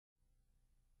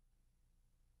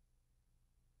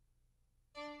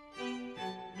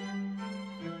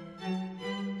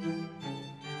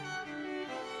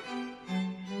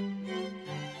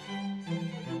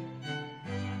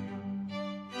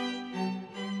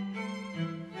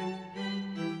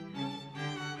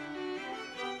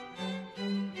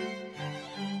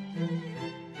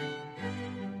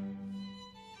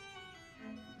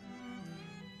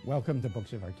Welcome to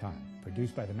Books of Our Time,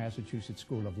 produced by the Massachusetts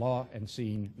School of Law and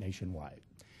seen nationwide.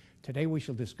 Today we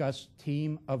shall discuss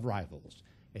Team of Rivals,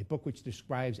 a book which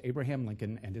describes Abraham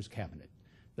Lincoln and his cabinet.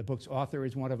 The book's author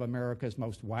is one of America's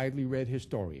most widely read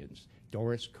historians,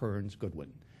 Doris Kearns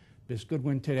Goodwin. Miss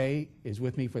Goodwin today is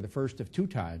with me for the first of two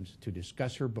times to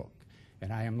discuss her book.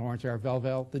 And I am Lawrence R.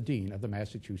 Velvel, the Dean of the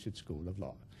Massachusetts School of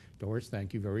Law. Doris,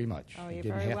 thank you very much. Oh, you're you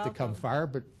didn't very have welcome. to come far,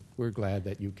 but we're glad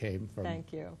that you came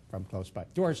from close by.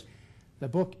 Doris, the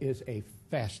book is a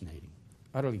fascinating,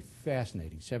 utterly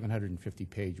fascinating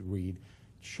 750-page read,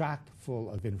 chock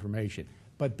full of information.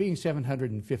 But being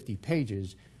 750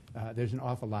 pages, there's an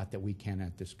awful lot that we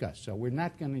cannot discuss. So we're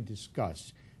not going to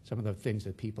discuss some of the things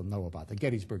that people know about, the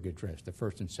Gettysburg Address, the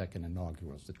first and second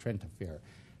inaugurals, the Trent Affair,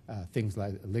 things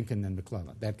like Lincoln and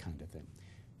McClellan, that kind of thing.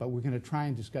 But we're going to try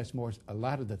and discuss a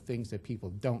lot of the things that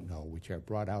people don't know, which are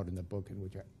brought out in the book and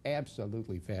which are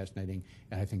absolutely fascinating,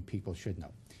 and I think people should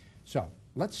know. So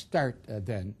let's start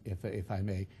then, if I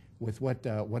may, with what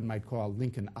one might call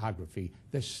Lincolnography,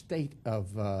 the state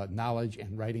of knowledge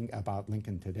and writing about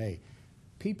Lincoln today.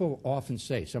 People often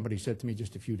say, somebody said to me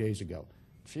just a few days ago,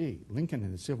 gee, Lincoln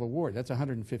and the Civil War, that's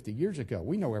 150 years ago.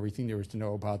 We know everything there is to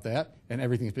know about that, and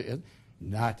everything's been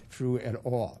not true at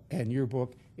all. And your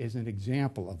book is an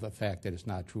example of the fact that it's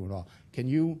not true at all. Can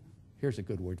you, here's a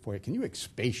good word for you, can you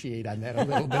expatiate on that a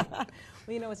little bit? Well,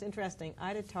 you know, it's interesting.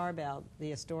 Ida Tarbell,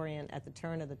 the historian at the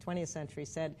turn of the 20th century,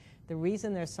 said the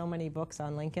reason there's so many books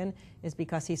on Lincoln is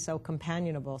because he's so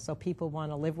companionable, so people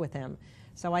want to live with him.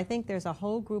 So I think there's a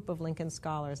whole group of Lincoln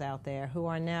scholars out there who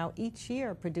are now each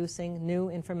year producing new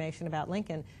information about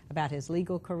Lincoln, about his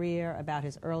legal career, about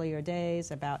his earlier days,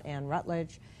 about Anne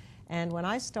Rutledge. And when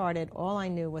I started, all I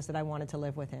knew was that I wanted to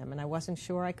live with him, and I wasn't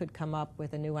sure I could come up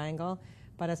with a new angle.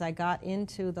 But as I got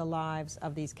into the lives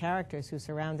of these characters who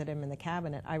surrounded him in the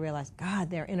cabinet, I realized, God,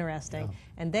 they're interesting. Yeah.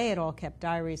 And they had all kept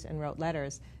diaries and wrote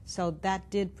letters. So that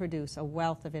did produce a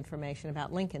wealth of information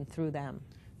about Lincoln through them.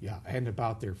 Yeah, and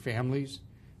about their families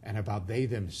and about they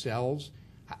themselves.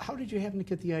 How did you happen to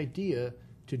get the idea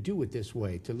to do it this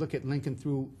way, to look at Lincoln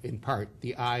through, in part,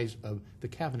 the eyes of the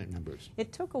cabinet members?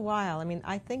 It took a while. I mean,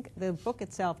 I think the book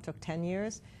itself took 10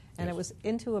 years. And yes. It was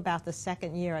into about the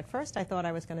second year. At first, I thought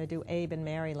I was going to do Abe and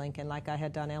Mary Lincoln like I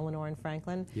had done Eleanor and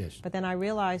Franklin. Yes. But then I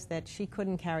realized that she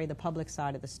couldn't carry the public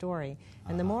side of the story.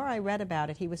 And the more I read about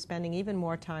it, he was spending even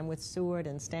more time with Seward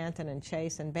and Stanton and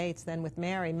Chase and Bates than with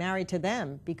Mary, married to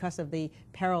them because of the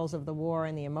perils of the war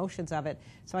and the emotions of it.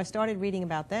 So I started reading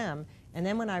about them. And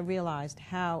then when I realized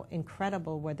how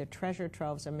incredible were the treasure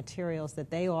troves of materials that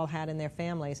they all had in their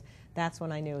families, that's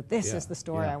when I knew this is the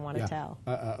story I want to tell.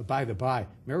 By the by,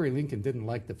 Mary Lincoln didn't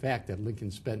like the fact that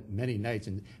Lincoln spent many nights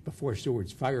before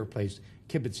Seward's fireplace.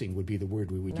 Kibitzing would be the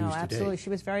word we would use today. No, absolutely. She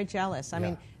was very jealous. I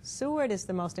mean, Seward is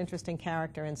the most interesting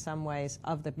character in some ways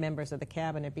of the members of the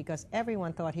cabinet because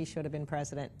everyone thought he should have been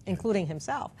president, including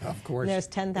himself. Of course. And there's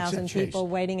 10,000 people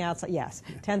waiting outside. Yes,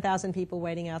 10,000 people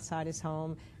waiting outside his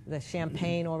home, the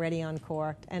champagne already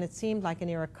uncorked, and it seemed like an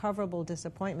irrecoverable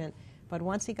disappointment. But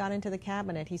once he got into the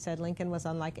cabinet, he said Lincoln was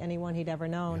unlike anyone he'd ever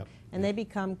known. And they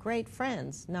become great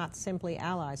friends, not simply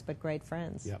allies, but great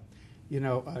friends. Yep. You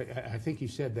know, I think you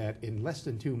said that in less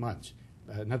than 2 months,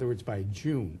 in other words, by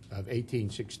June of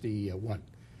 1861,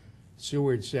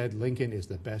 Seward said Lincoln is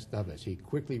the best of us. He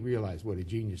quickly realized what a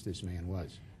genius this man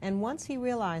was. And once he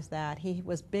realized that, he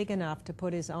was big enough to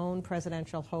put his own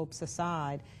presidential hopes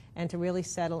aside and to really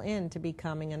settle into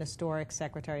becoming an historic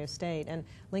Secretary of State. And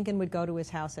Lincoln would go to his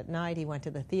house at night. He went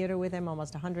to the theater with him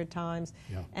almost 100 times.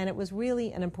 And it was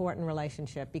really an important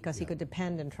relationship because he could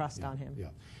depend and trust on him.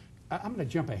 I'm going to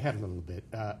jump ahead a little bit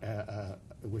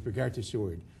with regard to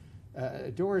Seward.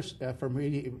 Doris, for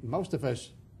me, most of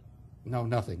us know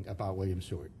nothing about William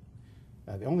Seward.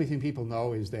 The only thing people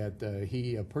know is that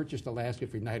he purchased Alaska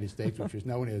for the United States, which was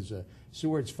known as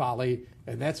Seward's Folly,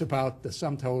 and that's about the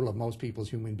sum total of most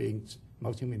human beings'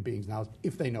 knowledge,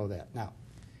 if they know that. Now,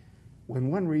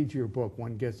 when one reads your book,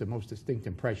 one gets the most distinct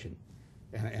impression,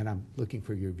 and I'm looking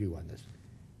for your view on this,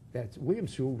 that William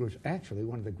Seward was actually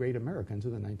one of the great Americans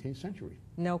of the 19th century.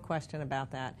 No question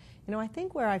about that. You know, I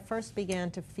think where I first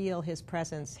began to feel his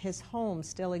presence, his home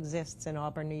still exists in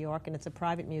Auburn, New York, and it's a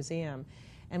private museum.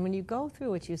 And when you go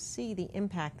through it, you see the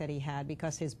impact that he had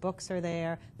because his books are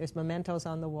there, there's mementos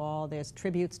on the wall, there's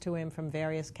tributes to him from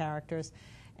various characters.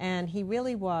 And he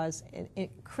really was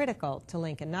critical to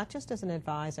Lincoln, not just as an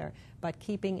advisor, but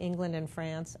keeping England and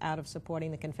France out of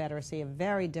supporting the Confederacy, a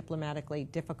very diplomatically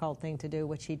difficult thing to do,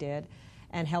 which he did,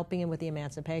 and helping him with the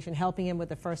emancipation, helping him with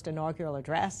the first inaugural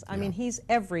address. I mean, he's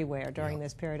everywhere during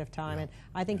this period of time, and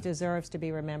I think deserves to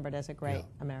be remembered as a great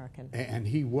American. And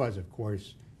he was, of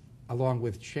course, along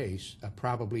with Chase,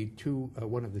 probably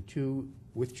one of the two,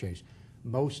 with Chase,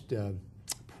 most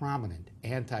prominent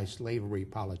anti-slavery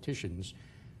politicians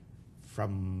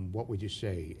from, what would you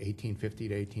say, 1850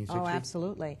 to 1860? Oh,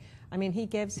 absolutely. I mean, he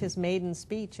gives his maiden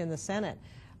speech in the Senate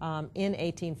in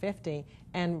 1850,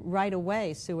 and right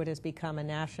away Seward has become a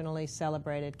nationally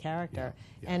celebrated character,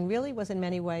 and really was in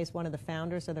many ways one of the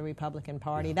founders of the Republican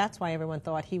Party. That's why everyone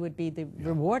thought he would be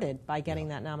rewarded by getting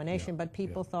that nomination, but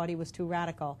people thought he was too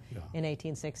radical in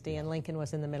 1860, and Lincoln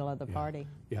was in the middle of the party.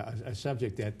 Yeah, a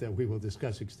subject that we will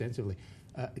discuss extensively.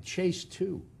 Chase,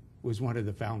 too, was one of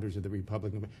the founders of the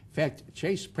Republican. In fact,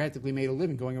 Chase practically made a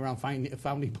living going around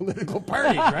founding political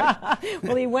parties, right?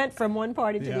 Well, he went from one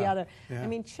party to the other. I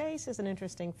mean, Chase is an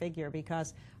interesting figure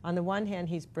because on the one hand,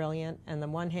 he's brilliant, and on the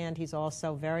one hand, he's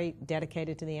also very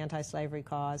dedicated to the anti-slavery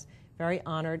cause, very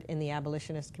honored in the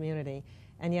abolitionist community.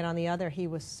 And yet on the other, he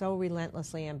was so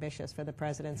relentlessly ambitious for the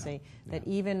presidency that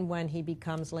even when he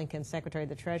becomes Lincoln's Secretary of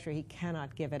the Treasury, he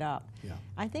cannot give it up.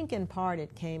 I think in part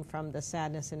it came from the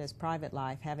sadness in his private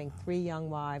life, having 3 young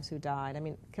wives who died. I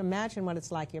mean, imagine what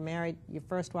it's like. You're married, your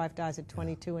first wife dies at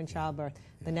 22 in childbirth,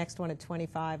 the next one at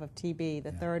 25 of TB,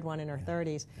 the third one in her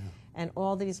 30s. And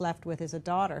all that he's left with is a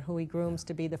daughter who he grooms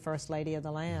to be the first lady of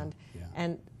the land.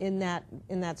 And in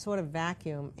that sort of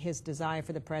vacuum, his desire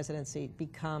for the presidency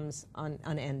becomes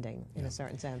unending in a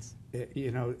certain sense.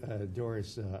 You know,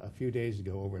 Doris, a few days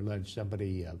ago over lunch,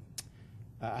 somebody,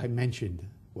 I mentioned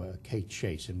Kate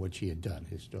Chase and what she had done,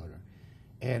 his daughter.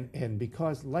 And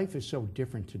because life is so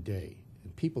different today,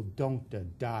 people don't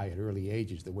die at early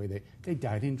ages the way they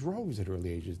died in droves at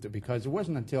early ages, because it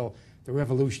wasn't until the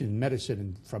revolution in medicine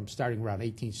and from starting around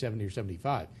 1870 or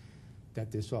 75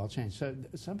 that this all changed. So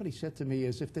somebody said to me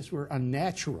as if this were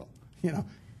unnatural, you know,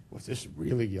 was this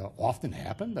really often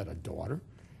happened that a daughter?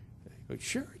 But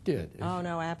sure it did. Oh,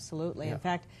 no, absolutely. In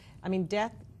fact, I mean,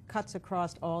 death cuts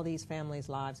across all these families'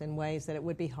 lives in ways that it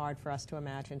would be hard for us to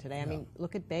imagine today. I mean,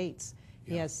 look at Bates.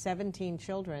 He has 17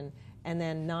 children, and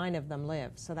then 9 of them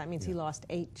live. So that means he lost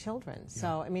 8 children.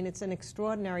 So, I mean, it's an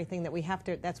extraordinary thing that we have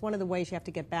to, that's one of the ways you have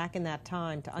to get back in that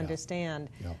time to understand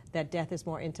that death is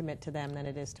more intimate to them than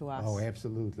it is to us. Oh,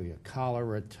 absolutely.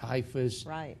 Cholera, typhus.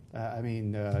 Right. I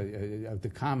mean,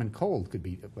 the common cold could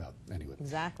be, well, anyway.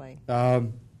 Exactly.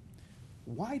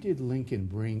 Why did Lincoln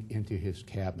bring into his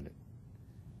cabinet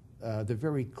the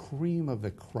very cream of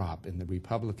the crop in the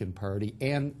Republican Party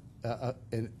and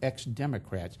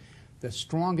ex-Democrats, the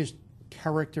strongest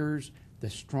characters, the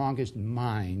strongest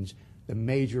minds, the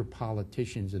major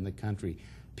politicians in the country,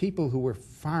 people who were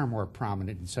far more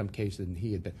prominent in some cases than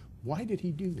he had been? Why did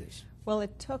he do this? Well,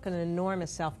 it took an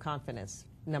enormous self-confidence,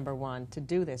 number one, to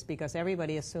do this, because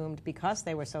everybody assumed because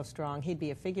they were so strong, he'd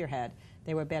be a figurehead.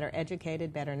 They were better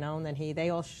educated, better known than he. They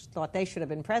all thought they should have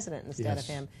been president instead of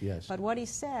him. But what he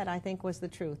said, I think, was the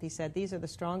truth. He said, these are the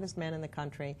strongest men in the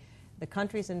country. The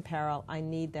country's in peril. I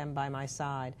need them by my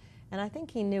side. And I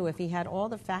think he knew if he had all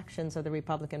the factions of the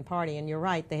Republican Party, and you're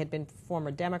right, they had been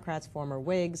former Democrats, former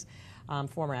Whigs,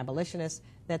 former abolitionists,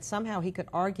 that somehow he could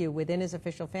argue within his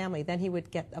official family, then he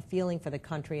would get a feeling for the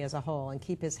country as a whole and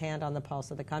keep his hand on the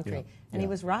pulse of the country. And he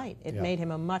was right. It made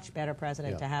him a much better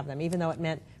president to have them, even though it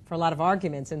meant for a lot of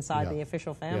arguments inside the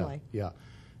official family.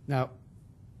 Now,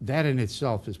 that in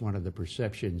itself is one of the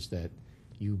perceptions that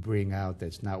you bring out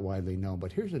that's not widely known.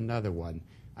 But here's another one.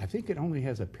 I think it only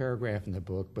has a paragraph in the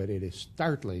book, but it is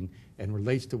startling and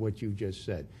relates to what you just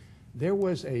said. There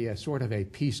was a sort of a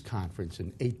peace conference in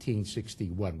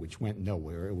 1861, which went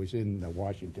nowhere. It was in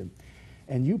Washington.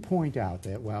 And you point out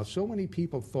that while so many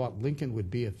people thought Lincoln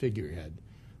would be a figurehead,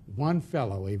 one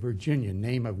fellow, a Virginian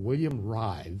named of William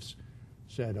Rives,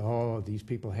 said, oh, these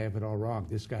people have it all wrong.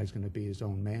 This guy's going to be his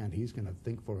own man. He's going to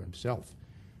think for himself.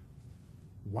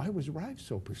 Why was Rives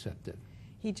so perceptive?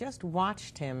 He just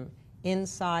watched him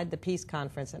inside the peace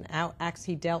conference and how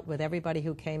he dealt with everybody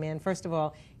who came in. First of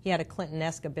all, he had a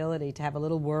Clinton-esque ability to have a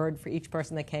little word for each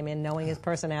person that came in, knowing his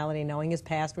personality, knowing his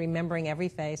past, remembering every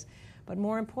face. But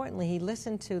more importantly, he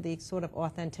listened to the sort of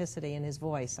authenticity in his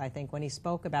voice, I think, when he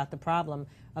spoke about the problem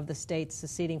of the states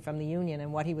seceding from the Union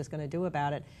and what he was going to do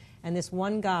about it. And this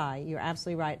one guy, you're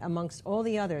absolutely right, amongst all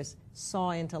the others,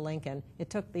 saw into Lincoln.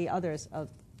 It took the others a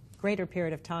greater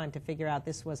period of time to figure out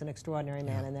this was an extraordinary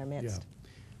man in their midst.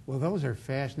 Well, those are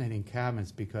fascinating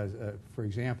comments because, for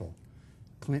example,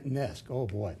 Clinton-esque, oh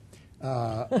boy.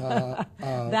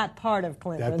 That part of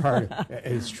Clinton. That part,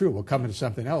 it's true. We'll come into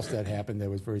something else that happened that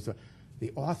was very,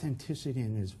 the authenticity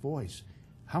in his voice.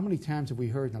 How many times have we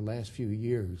heard in the last few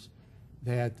years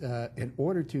that in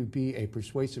order to be a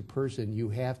persuasive person, you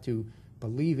have to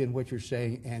believe in what you're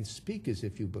saying and speak as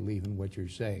if you believe in what you're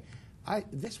saying?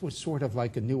 this was sort of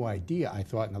like a new idea, I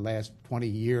thought, in the last 20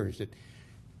 years. It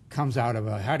comes out of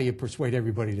how do you persuade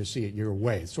everybody to see it your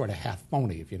way? It's sort of half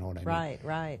phony, if you know what I mean. Right,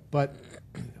 right. But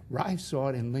I saw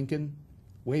it in Lincoln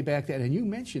way back then, and you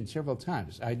mentioned several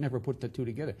times, I'd never put the two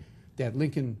together, that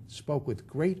Lincoln spoke with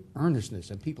great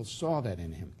earnestness, and people saw that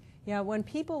in him. Yeah, when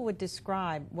people would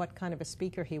describe what kind of a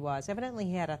speaker he was, evidently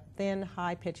he had a thin,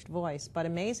 high-pitched voice, but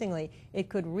amazingly, it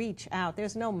could reach out.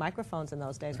 There's no microphones in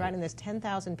those days, right? And there's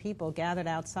 10,000 people gathered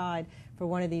outside for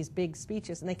one of these big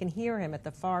speeches, and they can hear him at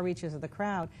the far reaches of the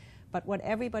crowd. But what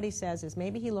everybody says is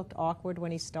maybe he looked awkward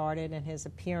when he started, and his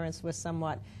appearance was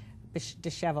somewhat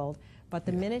disheveled. But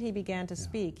the minute he began to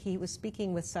speak, he was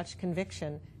speaking with such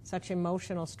conviction, such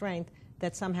emotional strength,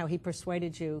 that somehow he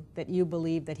persuaded you that you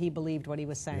believed that he believed what he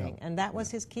was saying. And that was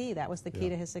his key. That was the key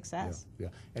to his success. Yeah.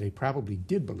 And he probably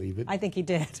did believe it. I think he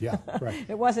did. Yeah, right.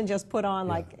 It wasn't just put on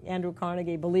like Andrew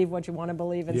Carnegie, believe what you want to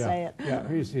believe and say it. Yeah,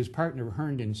 his partner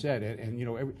Herndon said it, and you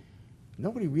know,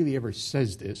 nobody really ever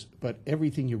says this, but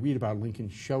everything you read about Lincoln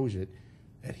shows it,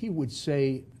 that he would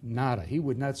say nada. He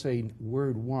would not say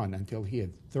word one until he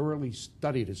had thoroughly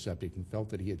studied a subject and felt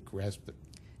that he had grasped it.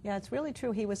 Yeah, it's really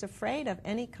true. He was afraid of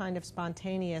any kind of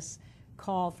spontaneous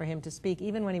call for him to speak,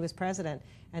 even when he was president,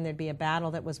 and there'd be a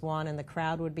battle that was won and the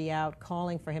crowd would be out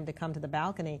calling for him to come to the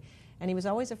balcony. And he was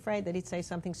always afraid that he'd say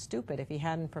something stupid if he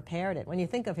hadn't prepared it. When you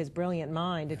think of his brilliant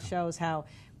mind, it shows how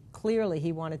clearly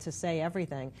he wanted to say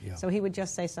everything. So he would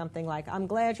just say something like, I'm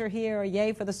glad you're here, or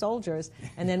yay for the soldiers,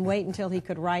 and then wait until he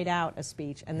could write out a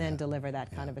speech and then deliver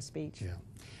that kind of a speech.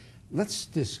 Let's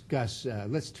discuss,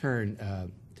 let's turn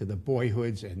to the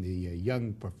boyhoods and the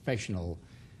young professional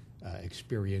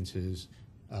experiences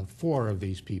of four of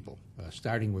these people,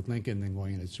 starting with Lincoln, then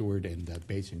going into Seward and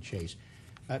Bates and Chase.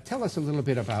 Tell us a little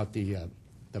bit about the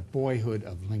boyhood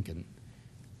of Lincoln,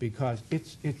 because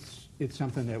it's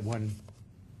something that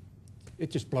it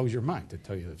just blows your mind, to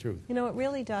tell you the truth. You know, it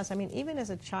really does. I mean, even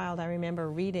as a child, I remember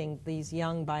reading these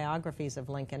young biographies of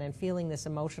Lincoln and feeling this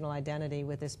emotional identity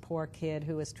with this poor kid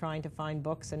who is trying to find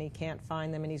books and he can't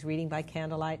find them and he's reading by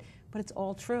candlelight. But it's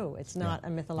all true. It's not a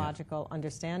mythological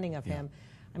understanding of him.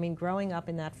 I mean, growing up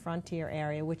in that frontier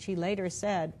area, which he later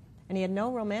said, and he had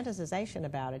no romanticization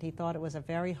about it, he thought it was a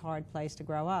very hard place to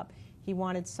grow up. He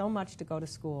wanted so much to go to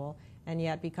school, and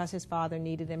yet because his father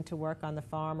needed him to work on the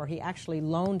farm, or he actually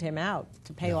loaned him out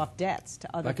to pay off debts to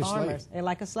other farmers,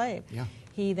 like a slave.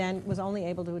 He then was only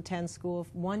able to attend school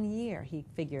 1 year, he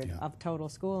figured, of total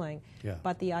schooling.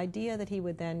 But the idea that he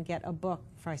would then get a book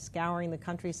by scouring the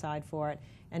countryside for it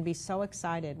and be so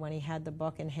excited when he had the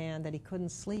book in hand that he couldn't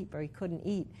sleep or he couldn't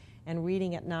eat, and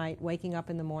reading at night, waking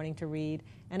up in the morning to read,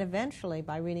 and eventually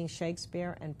by reading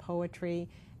Shakespeare and poetry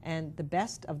and the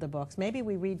best of the books. Maybe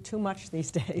we read too much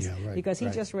these days because he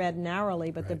just read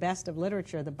narrowly, but the best of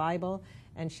literature, the Bible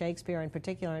and Shakespeare in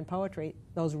particular, and poetry,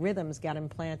 those rhythms got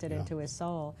implanted into his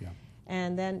soul.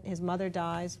 And then his mother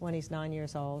dies when he's 9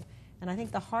 years old. And I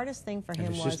think the hardest thing for him was...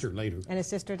 And his sister later. And his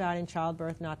sister died in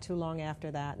childbirth not too long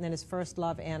after that. And then his first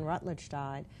love, Anne Rutledge,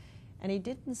 died. And he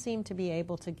didn't seem to be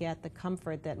able to get the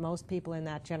comfort that most people in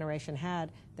that generation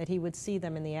had, that he would see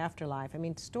them in the afterlife. I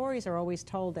mean, stories are always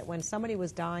told that when somebody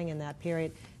was dying in that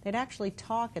period, they'd actually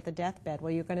talk at the deathbed,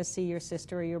 well, you're going to see your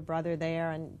sister or your brother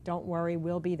there, and don't worry,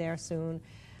 we'll be there soon.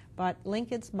 But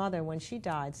Lincoln's mother, when she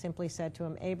died, simply said to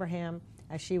him, Abraham,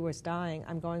 as she was dying,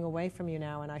 I'm going away from you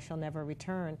now and I shall never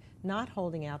return, not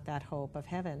holding out that hope of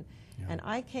heaven. And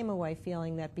I came away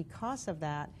feeling that because of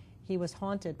that, he was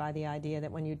haunted by the idea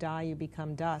that when you die, you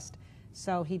become dust.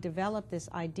 So he developed this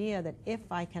idea that if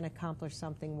I can accomplish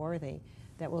something worthy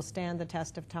that will stand the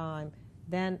test of time,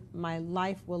 then my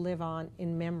life will live on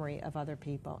in memory of other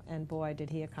people. And boy, did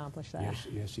he accomplish that.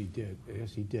 Yes, he did.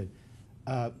 Yes, he did.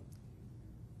 I've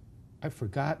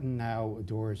forgotten now,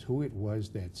 Doris, who it was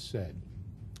that said,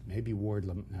 maybe Ward,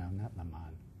 no, not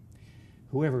Lamont,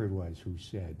 whoever it was who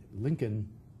said, Lincoln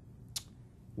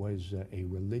was a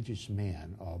religious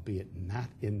man, albeit not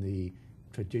in the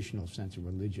traditional sense of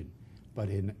religion, but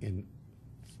in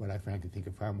what I frankly think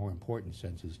are far more important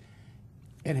senses.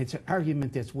 And it's an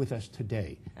argument that's with us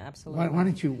today. Absolutely. Why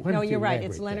don't you No, you're right.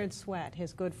 It's that? Leonard Swett,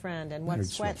 his good friend. And Leonard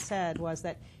what Swett said was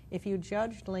that if you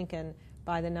judged Lincoln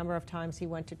by the number of times he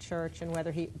went to church and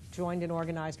whether he joined an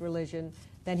organized religion,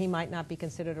 then he might not be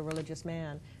considered a religious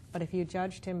man. But if you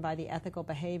judged him by the ethical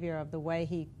behavior of the way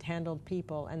he handled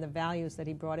people and the values that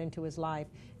he brought into his life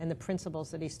and the principles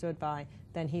that he stood by,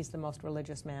 then he's the most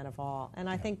religious man of all. And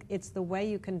I think it's the way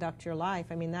you conduct your life.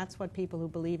 I mean, that's what people who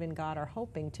believe in God are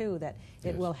hoping, too, that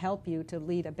it will help you to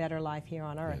lead a better life here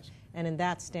on earth. And in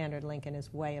that standard, Lincoln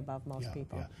is way above most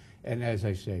people. Yeah. And as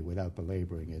I say, without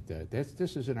belaboring it,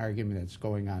 this is an argument that's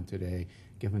going on today,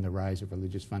 given the rise of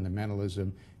religious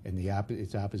fundamentalism and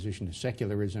its opposition to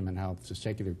secularism and how the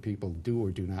secular people do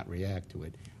or do not react to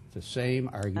it. It's the same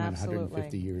argument. Absolutely.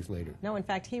 150 years later. No, in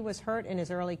fact, he was hurt in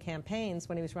his early campaigns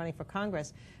when he was running for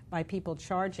Congress by people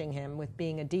charging him with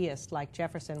being a deist like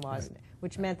Jefferson was, right.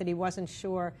 Which meant that he wasn't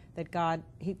sure that God,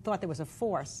 he thought there was a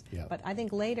force. Yeah. But I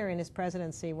think later in his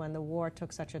presidency, when the war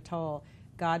took such a toll,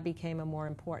 God became a more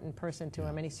important person to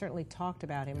him, and he certainly talked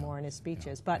about him more in his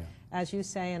speeches. But as you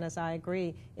say, and as I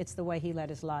agree, it's the way he led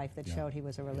his life that showed he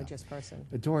was a religious person.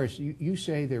 Doris, you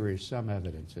say there is some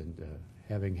evidence, and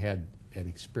having had an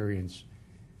experience,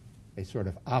 a sort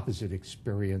of opposite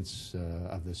experience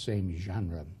of the same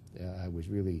genre, I was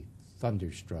really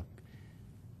thunderstruck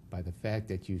by the fact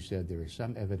that you said there is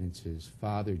some evidence his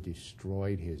father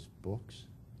destroyed his books.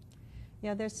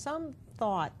 Yeah, there's some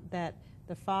thought that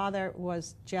the father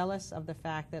was jealous of the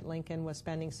fact that Lincoln was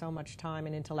spending so much time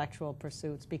in intellectual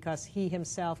pursuits because he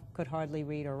himself could hardly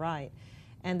read or write,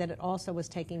 and that it also was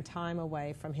taking time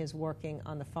away from his working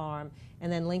on the farm.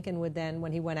 And then Lincoln would then,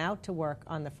 when he went out to work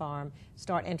on the farm,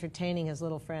 start entertaining his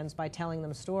little friends by telling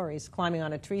them stories, climbing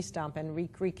on a tree stump and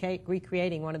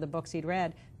recreating one of the books he'd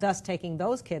read, thus taking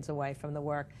those kids away from the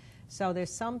work. So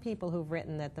there's some people who've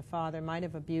written that the father might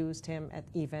have abused him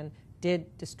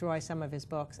did destroy some of his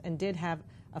books, and did have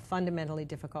a fundamentally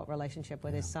difficult relationship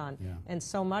with his son. Yeah. And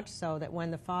so much so that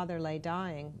when the father lay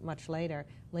dying much later,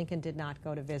 Lincoln did not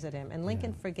go to visit him. And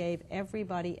Lincoln forgave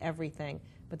everybody everything,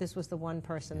 but this was the one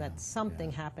person that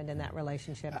something happened in that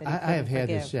relationship that he couldn't I have had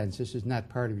forgive. the sense, this is not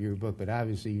part of your book, but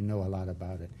obviously you know a lot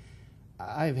about it.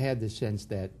 I've had the sense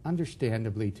that,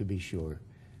 understandably to be sure,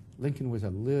 Lincoln was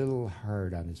a little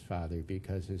hard on his father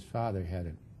because his father had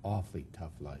an awfully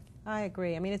tough life. I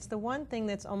agree. I mean, it's the one thing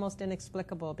that's almost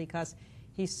inexplicable because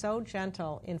he's so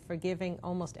gentle in forgiving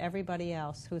almost everybody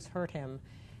else who's hurt him,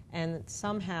 and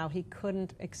somehow he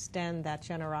couldn't extend that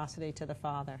generosity to the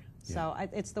father. Yeah. So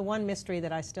it's the one mystery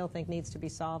that I still think needs to be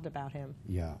solved about him.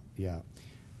 Yeah.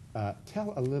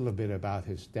 Tell a little bit about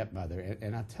his stepmother,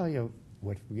 and I'll tell you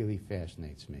what really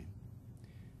fascinates me.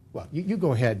 Well, you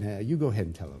go ahead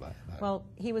and tell about it. Well,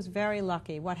 he was very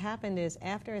lucky. What happened is,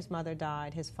 after his mother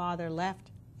died, his father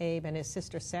left Abe and his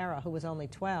sister Sarah, who was only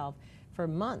 12, for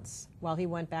months while he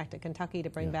went back to Kentucky to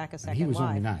bring back a second wife. He was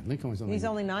only 9. Lincoln was only 9. He's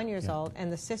only 9 years old,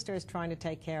 and the sister is trying to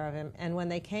take care of him. And when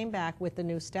they came back with the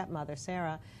new stepmother,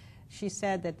 Sarah, she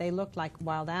said that they looked like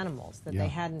wild animals, that they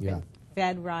hadn't been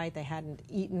fed right, they hadn't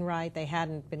eaten right, they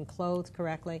hadn't been clothed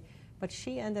correctly. But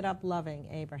she ended up loving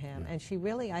Abraham, and she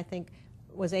really, I think,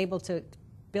 was able to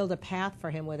build a path for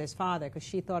him with his father, because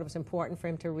she thought it was important for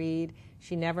him to read.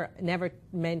 She never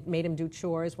made him do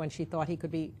chores when she thought he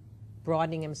could be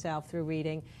broadening himself through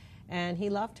reading, and he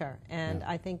loved her. And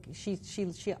I think she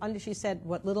said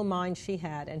what little mind she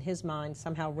had and his mind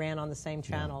somehow ran on the same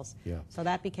channels. So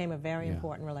that became a very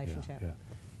important relationship.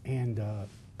 And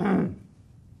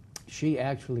she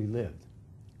actually lived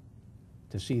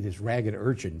to see this ragged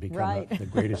urchin become the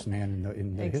greatest man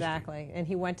in the Exactly. And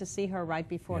he went to see her right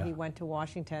before he went to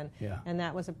Washington, and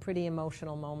that was a pretty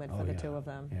emotional moment for the two of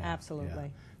them.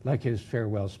 Absolutely. Like his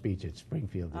farewell speech at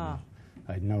Springfield.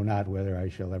 I know not whether I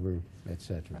shall ever,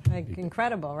 etc.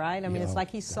 Incredible, right? I mean, it's like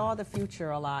he saw the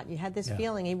future a lot. You had this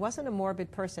feeling. He wasn't a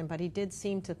morbid person, but he did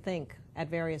seem to think at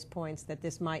various points that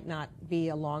this might not be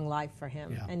a long life for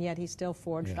him, and yet he still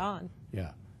forged on.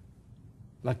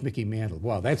 Like Mickey Mantle.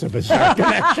 Wow, that's a bizarre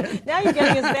connection. Now you're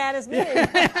getting as bad as me.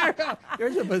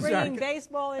 There's a bizarre bringing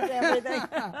baseball into everything.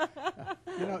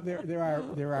 You know,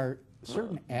 there are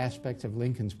certain aspects of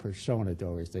Lincoln's persona,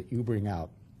 Doris, that you bring out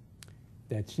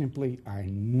that simply are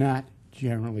not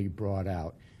generally brought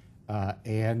out,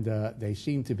 and they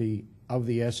seem to be of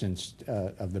the essence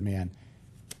of the man.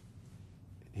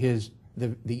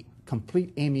 The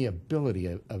complete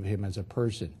amiability of him as a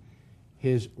person.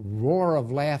 His roar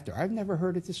of laughter. I've never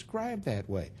heard it described that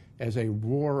way, as a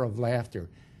roar of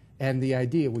laughter. And the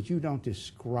idea, which you don't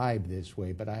describe this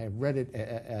way, but I have read it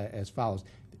as follows: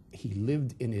 he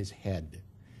lived in his head.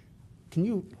 Can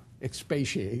you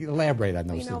elaborate on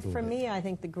those things a little bit? For me, I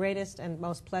think the greatest and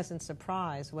most pleasant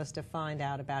surprise was to find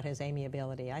out about his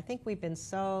amiability. I think we've been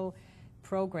so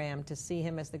programmed to see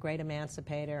him as the great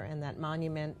emancipator, and that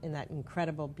monument in that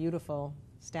incredible, beautiful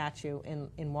statue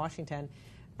in Washington.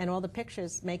 And all the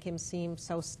pictures make him seem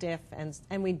so stiff,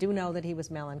 and we do know that he was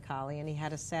melancholy and he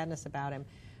had a sadness about him.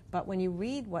 But when you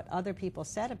read what other people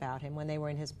said about him when they were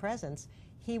in his presence,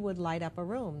 he would light up a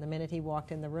room. The minute he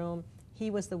walked in the room, he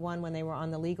was the one when they were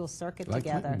on the legal circuit like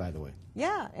together. Clinton, by the way.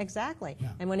 Yeah, exactly. Yeah.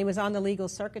 And when he was on the legal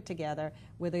circuit together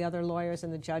with the other lawyers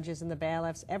and the judges and the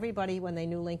bailiffs, everybody, when they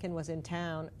knew Lincoln was in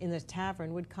town, in the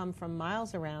tavern, would come from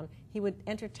miles around. He would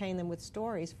entertain them with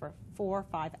stories for 4 or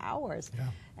 5 hours. Yeah.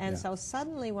 And so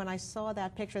suddenly when I saw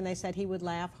that picture, and they said he would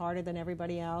laugh harder than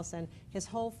everybody else, and his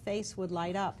whole face would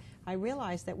light up, I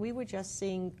realized that we were just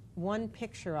seeing one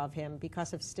picture of him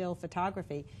because of still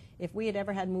photography. If we had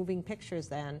ever had moving pictures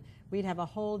then, we'd have a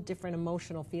whole different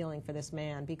emotional feeling for this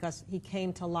man because he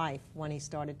came to life when he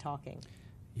started talking.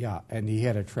 Yeah, and he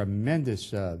had a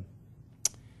tremendous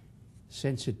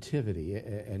sensitivity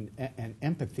and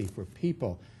empathy for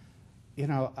people. You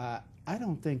know, I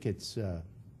don't think it's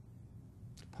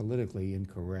politically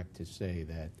incorrect to say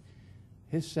that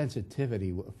his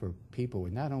sensitivity for people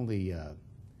was not only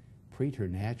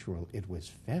preternatural, it was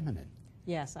feminine.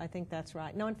 Yes, I think that's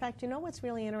right. No, in fact, you know what's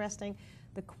really interesting?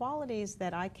 The qualities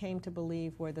that I came to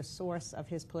believe were the source of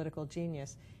his political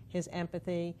genius, his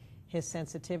empathy, his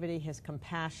sensitivity, his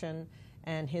compassion,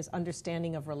 and his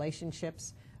understanding of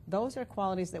relationships, those are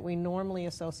qualities that we normally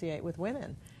associate with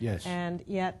women. Yes. And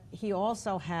yet he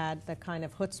also had the kind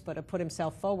of chutzpah to put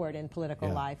himself forward in political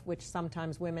life, which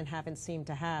sometimes women haven't seemed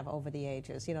to have over the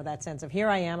ages. You know, that sense of, here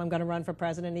I am, I'm going to run for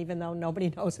president even though nobody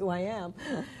knows who I am.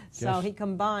 So he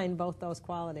combined both those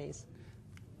qualities.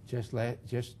 Just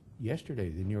yesterday,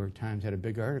 the New York Times had a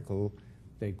big article.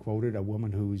 They quoted a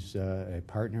woman who's a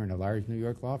partner in a large New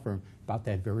York law firm about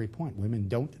that very point. Women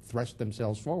don't thrust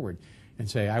themselves forward and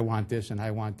say, I want this and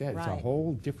I want that. Right. It's a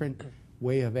whole different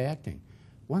way of acting.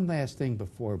 One last thing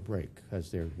before break, because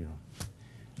they're, you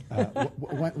know,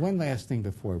 one last thing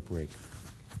before break.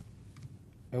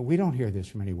 We don't hear this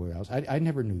from anywhere else. I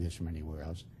never knew this from anywhere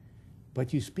else.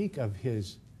 But you speak of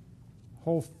his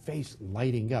whole face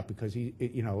lighting up because you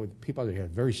know, people had a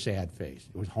very sad face.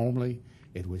 It was homely,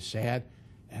 it was sad,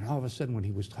 and all of a sudden when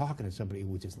he was talking to somebody, it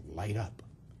would just light up.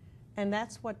 And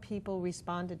that's what people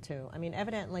responded to. I mean,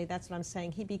 evidently, that's what I'm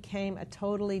saying. He became a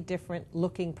totally different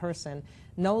looking person,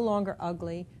 no longer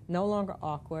ugly, no longer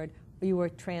awkward. You were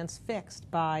transfixed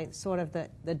by sort of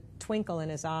the twinkle in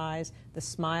his eyes, the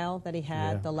smile that he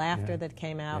had, the laughter that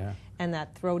came out, and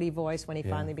that throaty voice when he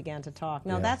finally began to talk.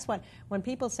 Now, that's what, when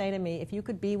people say to me, if you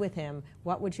could be with him,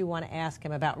 what would you want to ask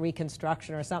him about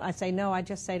Reconstruction or something? I say, no, I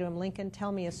just say to him, Lincoln,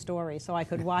 tell me a story, so I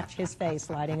could watch his face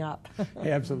lighting up.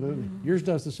 Absolutely. Yours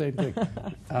does the same thing.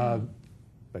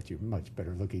 But you're much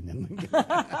better looking than Lincoln.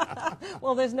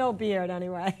 Well, there's no beard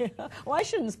anyway. Well, I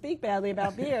shouldn't speak badly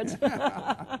about beards.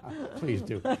 Please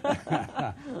do.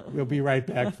 We'll be right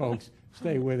back, folks.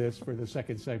 Stay with us for the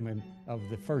second segment of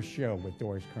the first show with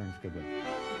Doris Kearns Goodwin.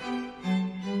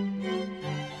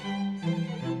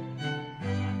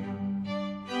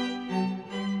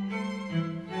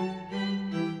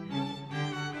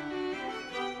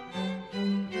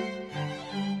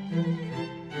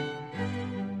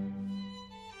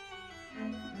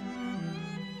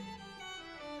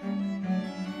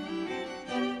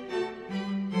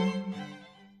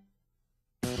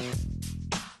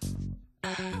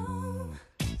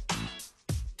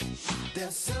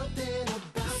 There's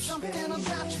something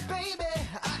about you, baby.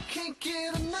 I can't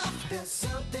get enough. There's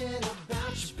something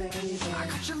about you, baby. I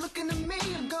got you looking at me,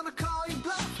 I'm gonna call you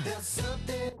bluff. There's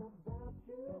something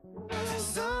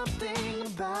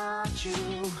about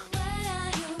you.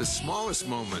 The smallest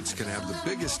moments can have the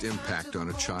biggest impact on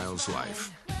a child's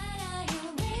life.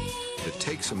 It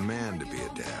takes a man to be a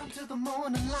dad. To the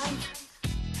morning light.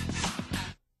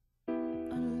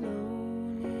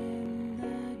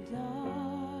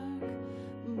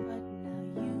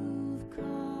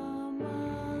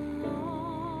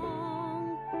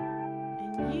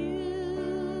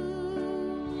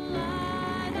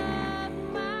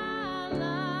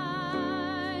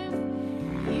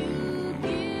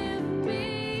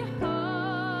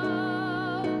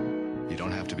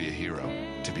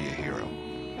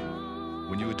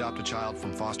 A child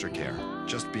from foster care.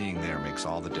 Just being there makes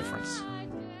all the difference.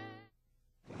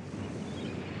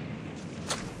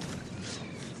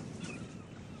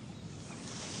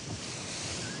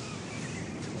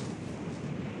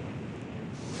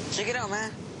 Check it out,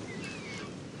 man.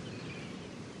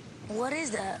 What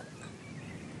is that?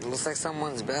 It looks like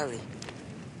someone's belly.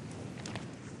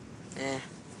 Yeah,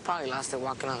 probably lost it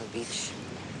walking on the beach.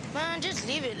 Man, just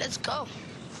leave it. Let's go.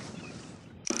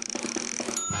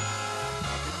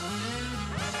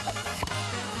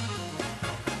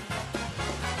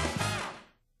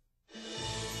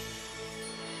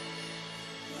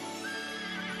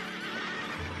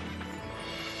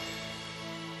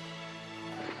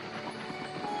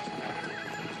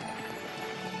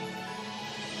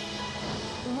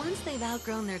 they've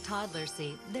outgrown their toddler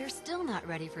seat, they're still not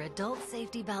ready for adult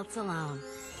safety belts alone.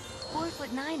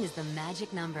 4'9" is the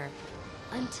magic number.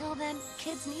 Until then,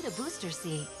 kids need a booster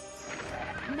seat.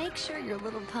 Make sure your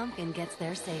little pumpkin gets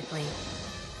there safely.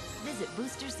 Visit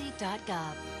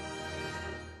boosterseat.gov.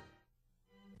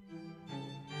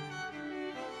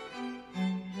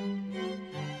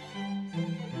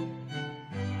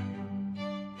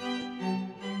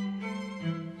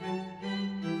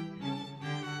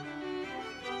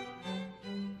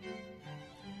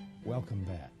 Welcome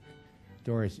back.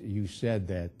 Doris, you said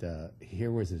that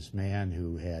here was this man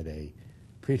who had a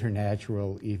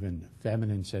preternatural, even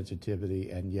feminine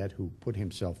sensitivity, and yet who put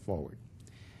himself forward.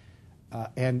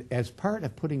 And as part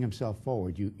of putting himself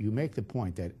forward, you make the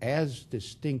point that as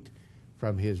distinct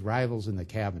from his rivals in the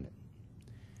cabinet,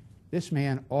 this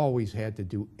man always had to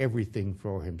do everything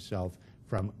for himself,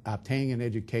 from obtaining an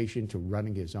education to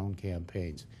running his own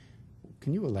campaigns.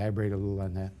 Can you elaborate a little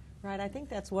on that? Right, I think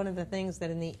that's one of the things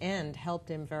that in the end helped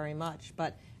him very much,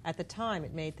 but at the time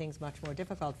it made things much more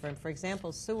difficult for him. For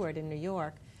example, Seward in New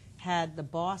York had the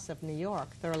boss of New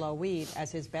York, Thurlow Weed,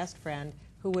 as his best friend,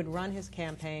 who would run his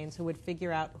campaigns, who would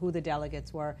figure out who the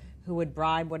delegates were, who would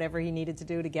bribe whatever he needed to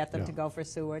do to get them to go for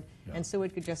Seward. And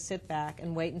Seward could just sit back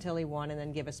and wait until he won and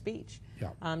then give a speech.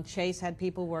 Chase had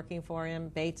people working for him,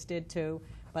 Bates did too,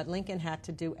 but Lincoln had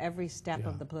to do every step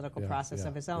of the political process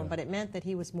of his own. But it meant that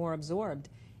he was more absorbed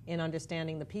in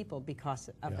understanding the people because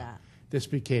of that. This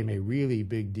became a really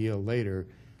big deal later.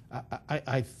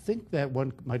 I think that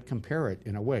one might compare it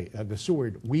in a way, the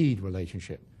Seward-Weed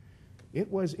relationship. It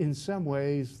was in some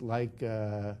ways like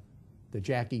the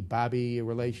Jackie-Bobby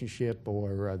relationship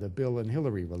or the Bill and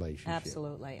Hillary relationship.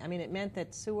 Absolutely. I mean, it meant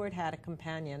that Seward had a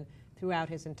companion throughout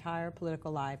his entire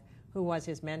political life who was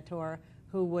his mentor,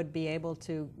 who would be able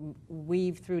to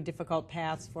weave through difficult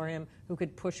paths for him, who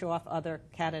could push off other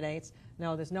candidates.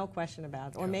 No, there's no question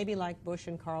about it. Or maybe like Bush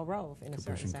and Karl Rove in a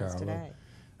certain sense today.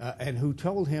 And who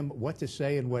told him what to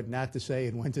say and what not to say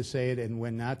and when to say it and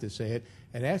when not to say it.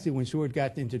 And actually when Seward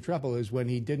got into trouble is when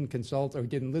he didn't consult or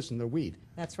didn't listen to Weed.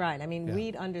 That's right. I mean,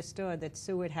 Weed understood that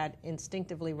Seward had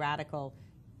instinctively radical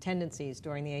tendencies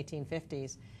during the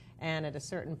 1850s. And at a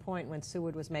certain point when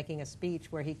Seward was making a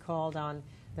speech where he called on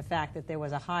the fact that there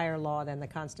was a higher law than the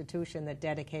Constitution that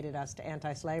dedicated us to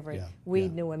anti-slavery,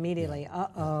 Weed knew immediately,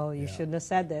 you shouldn't have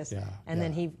said this. And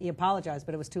then he apologized,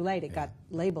 but it was too late. It got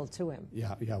labeled to him.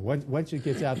 Once it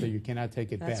gets out there, you cannot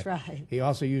take it back. That's right. He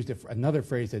also used another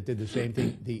phrase that did the same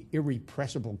thing, the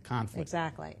irrepressible conflict.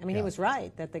 Exactly. I mean, he was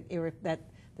right that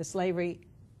the slavery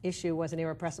issue was an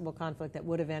irrepressible conflict that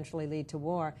would eventually lead to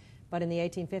war. But in the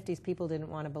 1850s, people didn't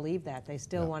want to believe that. They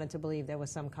still wanted to believe there was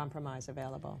some compromise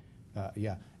available.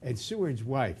 And Seward's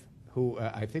wife, who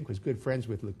I think was good friends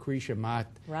with Lucretia Mott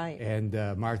and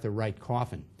Martha Wright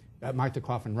Coffin, Martha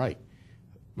Coffin Wright.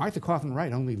 Martha Coffin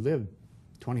Wright only lived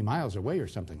 20 miles away or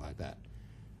something like that.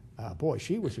 Boy,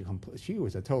 she was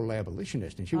a total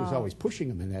abolitionist, and she was always pushing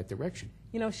him in that direction.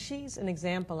 You know, she's an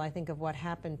example, I think, of what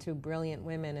happened to brilliant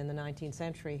women in the 19th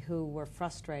century who were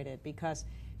frustrated because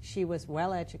she was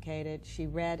well educated. She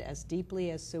read as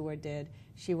deeply as Seward did.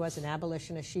 She was an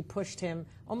abolitionist. She pushed him,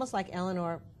 almost like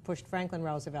Eleanor pushed Franklin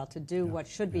Roosevelt to do what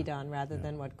should be done rather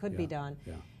than what could be done.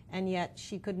 And yet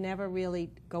she could never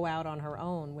really go out on her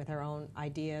own with her own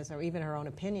ideas or even her own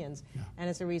opinions. And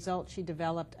as a result, she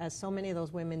developed, as so many of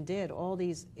those women did, all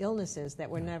these illnesses that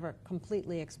were never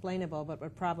completely explainable but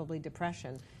were probably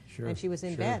depression. And she was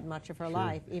in bed much of her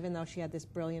life, even though she had this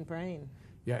brilliant brain.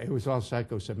 Yeah, it was all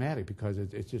psychosomatic because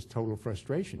it's just total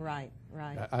frustration. Right.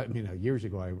 I mean, years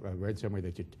ago I read somewhere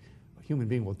that a human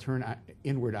being will turn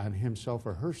inward on himself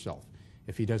or herself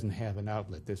if he doesn't have an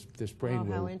outlet. This brain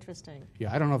will... how interesting.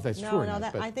 Yeah, I don't know if that's true or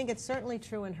not. I think it's certainly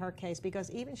true in her case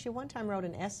because even she one time wrote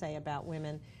an essay about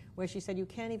women where she said you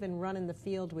can't even run in the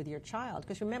field with your child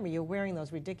because remember, you're wearing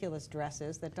those ridiculous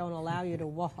dresses that don't allow you to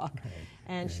walk.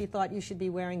 And she thought you should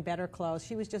be wearing better clothes.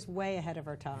 She was just way ahead of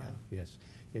her time. Yes,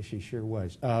 she sure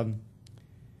was.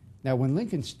 Now, when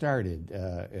Lincoln started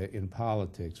in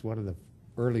politics, one of the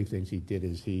early things he did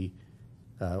is he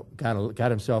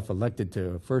got himself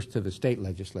elected first to the state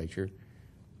legislature,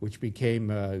 which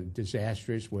became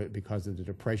disastrous because of the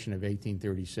Depression of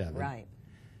 1837. Right.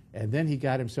 And then he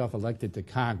got himself elected to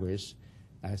Congress,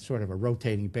 sort of a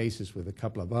rotating basis with a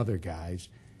couple of other guys.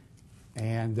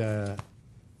 And the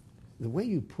way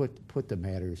you put the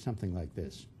matter is something like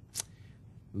this.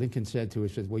 Lincoln said to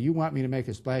us, well, you want me to make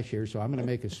a splash here, so I'm going to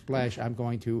make a splash. I'm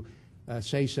going to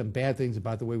say some bad things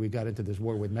about the way we got into this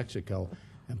war with Mexico.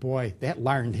 And boy, that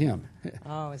learned him.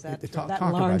 Oh, is that true? Talk That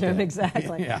about learned him, that.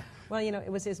 exactly. Yeah. Well, you know,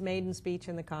 it was his maiden speech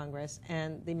in the Congress,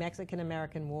 and the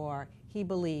Mexican-American War, he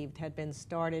believed, had been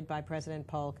started by President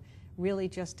Polk really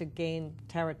just to gain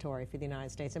territory for the United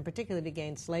States, and particularly to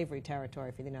gain slavery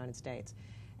territory for the United States.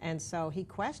 And so he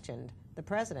questioned the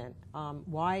president,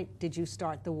 why did you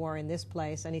start the war in this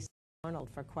place? And he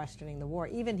Arnold for questioning the war.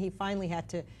 Even he finally had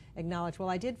to acknowledge, well,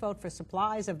 I did vote for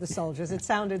supplies of the soldiers. It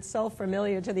sounded so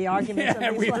familiar to the arguments of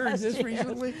these we last heard this years.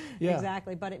 recently. Yeah.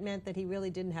 Exactly, but it meant that he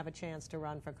really didn't have a chance to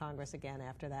run for Congress again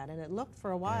after that, and it looked for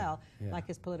a while like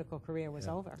his political career was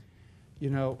over.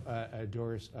 You know,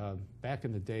 Doris, back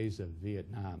in the days of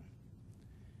Vietnam,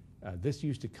 this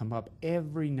used to come up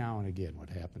every now and again, what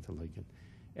happened to Lincoln.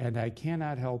 And I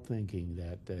cannot help thinking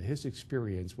that his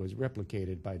experience was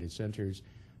replicated by dissenters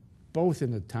both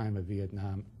in the time of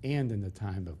Vietnam and in the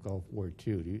time of Gulf War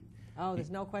II. Oh,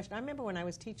 there's no question. I remember when I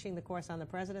was teaching the course on the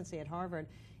presidency at Harvard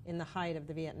in the height of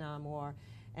the Vietnam War,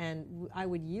 and I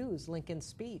would use Lincoln's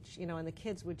speech, you know, and the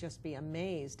kids would just be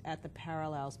amazed at the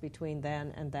parallels between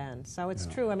then and then. So it's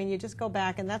true. I mean, you just go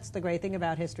back, and that's the great thing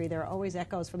about history. There are always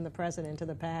echoes from the present into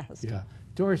the past. Yeah.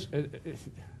 Doris,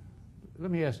 let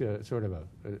me ask you sort of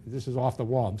this is off the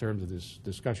wall in terms of this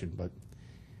discussion, but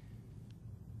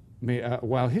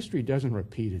while history doesn't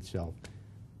repeat itself,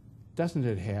 doesn't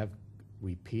it have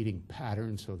repeating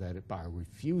patterns so that our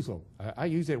refusal, I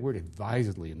use that word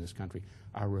advisedly in this country,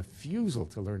 our refusal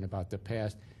to learn about the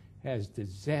past has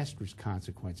disastrous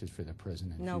consequences for the present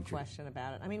and future? No question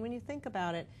about it. I mean, when you think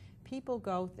about it, people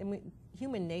go,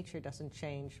 human nature doesn't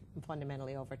change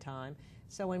fundamentally over time.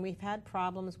 So when we've had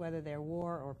problems, whether they're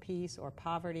war or peace or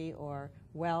poverty or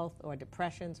wealth or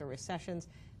depressions or recessions,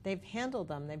 they've handled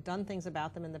them. They've done things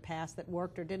about them in the past that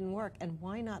worked or didn't work. And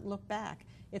why not look back?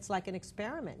 It's like an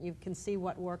experiment. You can see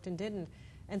what worked and didn't.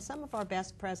 And some of our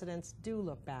best presidents do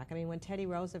look back. I mean, when Teddy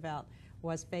Roosevelt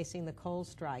was facing the coal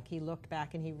strike, he looked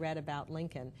back and he read about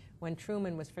Lincoln. When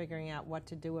Truman was figuring out what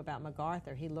to do about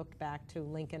MacArthur, he looked back to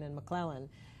Lincoln and McClellan.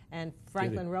 And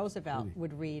Franklin Roosevelt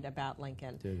would read about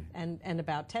Lincoln and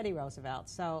about Teddy Roosevelt.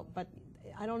 So, but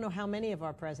I don't know how many of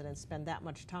our presidents spend that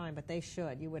much time, but they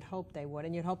should. You would hope they would,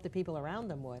 and you'd hope the people around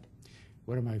them would.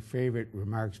 One of my favorite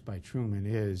remarks by Truman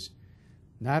is,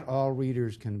 not all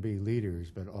readers can be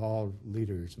leaders, but all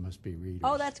leaders must be readers.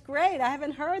 Oh, that's great. I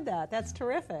haven't heard that. That's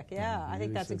terrific. Yeah, I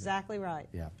think that's exactly right.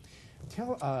 Yeah.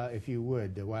 Tell, if you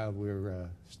would, while we're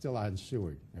still on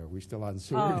Seward. Are we still on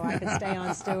Seward? Oh, I could stay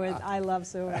on Seward. I love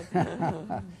Seward.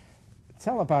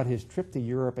 Tell about his trip to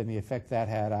Europe and the effect that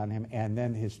had on him, and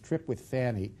then his trip with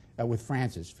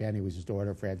Frances. Fanny was his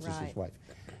daughter, Frances his wife.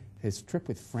 His trip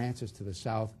with Frances to the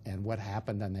South, and what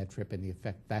happened on that trip and the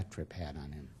effect that trip had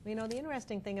on him. You know, the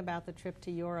interesting thing about the trip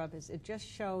to Europe is it just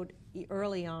showed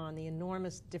early on the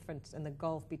enormous difference in the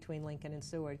gulf between Lincoln and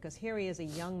Seward, because here he is, a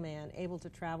young man able to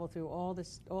travel through all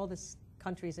this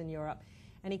countries in Europe,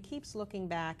 and he keeps looking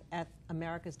back at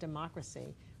America's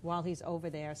democracy while he's over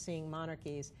there seeing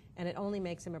monarchies, and it only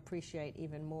makes him appreciate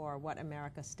even more what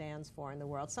America stands for in the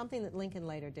world, something that Lincoln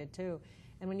later did too.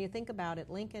 And when you think about it,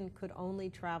 Lincoln could only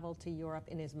travel to Europe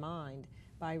in his mind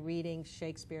by reading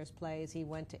Shakespeare's plays. He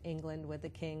went to England with the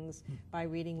kings. By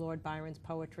reading Lord Byron's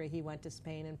poetry, he went to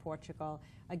Spain and Portugal.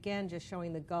 Again, just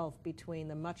showing the gulf between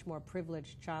the much more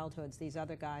privileged childhoods these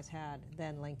other guys had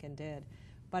than Lincoln did.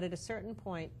 But at a certain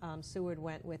point, Seward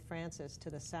went with Frances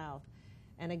to the South.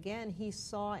 And again, he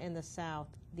saw in the South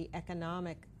the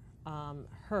economic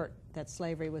hurt that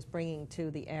slavery was bringing to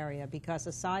the area, because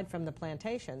aside from the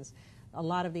plantations, a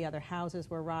lot of the other houses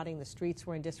were rotting, the streets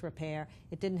were in disrepair.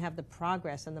 It didn't have the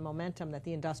progress and the momentum that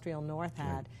the industrial North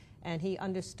had. And he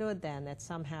understood then that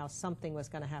somehow something was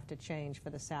going to have to change for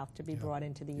the South to be brought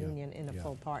into the Union in a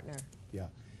full partner. Yeah.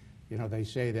 You know, they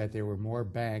say that there were more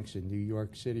banks in New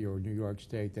York City or New York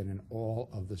State than in all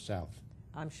of the South.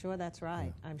 I'm sure that's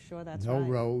right. I'm sure that's right. No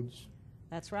roads.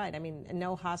 That's right. I mean,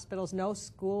 no hospitals, no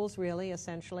schools really,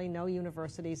 essentially, no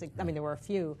universities. I mean, there were a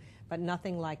few, but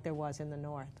nothing like there was in the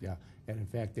North. Yeah, and in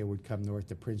fact, they would come north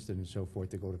to Princeton and so forth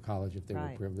to go to college if they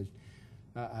were privileged.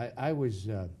 I was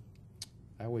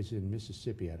in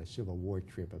Mississippi on a Civil War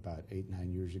trip about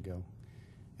 8-9 years ago,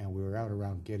 and we were out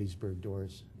around Gettysburg,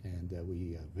 Doris, and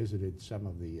we visited some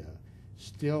of the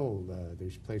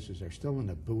there's places, they're still in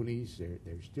the boonies,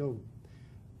 they're still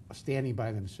standing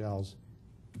by themselves.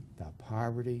 The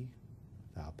poverty,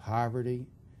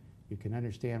 you can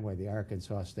understand why the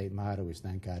Arkansas state motto is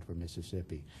 "Thank God for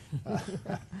Mississippi."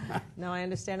 No, I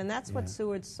understand, and that's what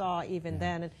Seward saw even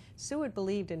then. And Seward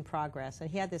believed in progress, and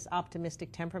he had this optimistic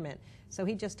temperament. So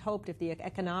he just hoped if the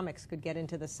economics could get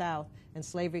into the South and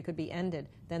slavery could be ended,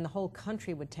 then the whole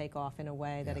country would take off in a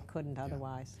way that it couldn't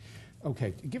otherwise.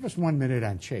 Okay, give us 1 minute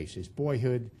on Chase, his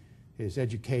boyhood, his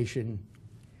education.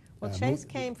 Well, Chase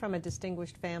came from a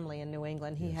distinguished family in New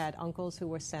England. He had uncles who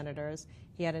were senators.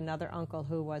 He had another uncle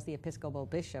who was the Episcopal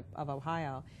Bishop of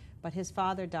Ohio. But his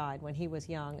father died when he was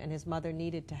young, and his mother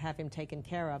needed to have him taken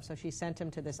care of, so she sent him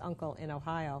to this uncle in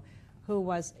Ohio who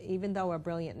was, even though a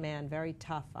brilliant man, very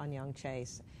tough on young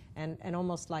Chase and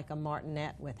almost like a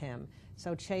martinet with him.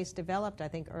 So Chase developed, I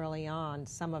think, early on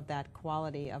some of that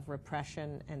quality of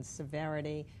repression and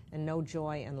severity and no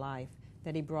joy in life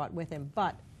that he brought with him,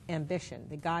 but ambition.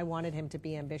 The guy wanted him to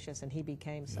be ambitious, and he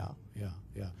became so.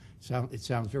 Yeah. It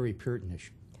sounds very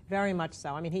Puritanish. Very much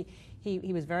so. I mean,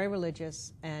 he was very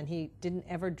religious, and he didn't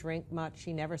ever drink much.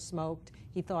 He never smoked.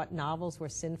 He thought novels were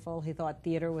sinful. He thought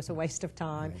theater was a waste of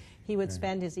time. Right. He would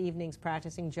spend his evenings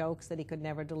practicing jokes that he could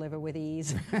never deliver with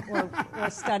ease, or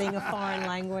studying a foreign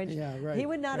language. Yeah, right. He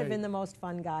would not have been the most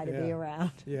fun guy to be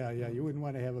around. Yeah. You wouldn't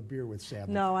want to have a beer with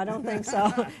Salmon. No, I don't think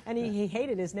so. And he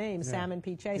hated his name, Salmon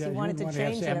P. Chase. He wanted to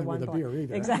change it at one point. Beer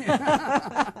either.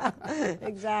 Exactly.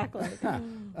 Exactly.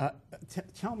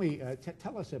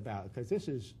 Tell us about, because this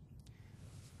is,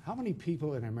 how many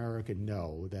people in America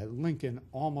know that Lincoln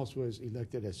almost was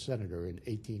elected as senator in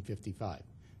 1855?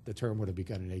 The term would have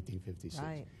begun in 1856.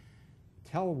 Right.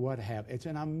 Tell what happened. It's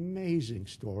an amazing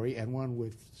story, and one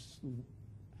with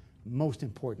most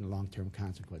important long-term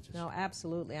consequences. No,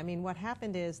 absolutely. I mean, what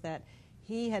happened is that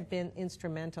he had been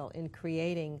instrumental in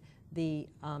creating the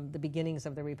beginnings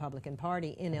of the Republican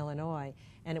Party in Illinois,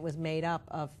 and it was made up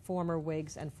of former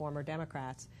Whigs and former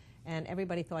Democrats. And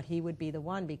everybody thought he would be the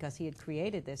one, because he had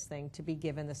created this thing, to be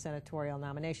given the senatorial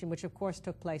nomination, which of course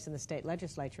took place in the state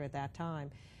legislature at that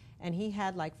time. And he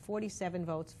had like 47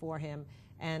 votes for him,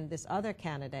 and this other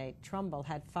candidate, Trumbull,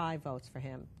 had 5 votes for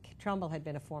him. Trumbull had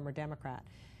been a former Democrat.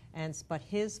 But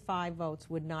his 5 votes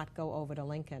would not go over to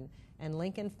Lincoln. And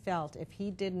Lincoln felt if he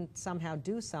didn't somehow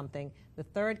do something, the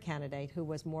third candidate, who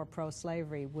was more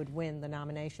pro-slavery, would win the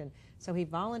nomination. So he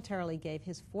voluntarily gave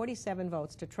his 47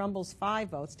 votes to Trumbull's 5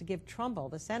 votes to give Trumbull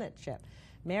the senateship.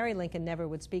 Mary Lincoln never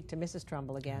would speak to Mrs.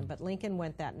 Trumbull again, but Lincoln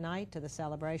went that night to the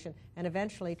celebration, and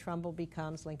eventually Trumbull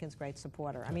becomes Lincoln's great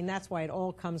supporter. I mean, that's why it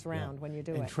all comes round when you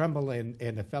do it. And Trumbull and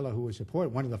the fellow who was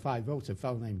supported, one of the 5 votes, a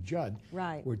fellow named Judd,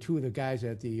 were 2 of the guys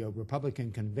at the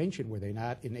Republican convention, were they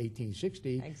not, in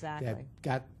 1860, exactly,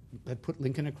 that put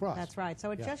Lincoln across. That's right.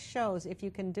 So it just shows, if you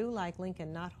can do like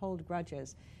Lincoln, not hold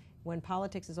grudges, when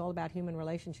politics is all about human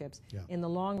relationships, in the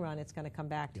long run it's going to come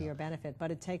back to your benefit. But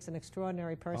it takes an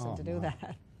extraordinary person to do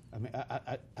that. I mean,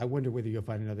 I wonder whether you'll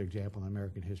find another example in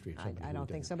American history. I don't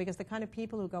think so, because the kind of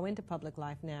people who go into public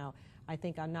life now, I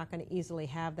think, are not going to easily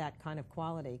have that kind of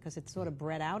quality, because it's sort of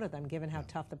bred out of them, given how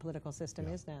tough the political system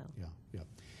is now.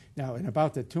 Now, in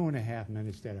about the 2.5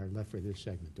 minutes that are left for this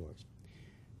segment, Doris,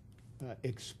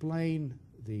 explain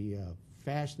the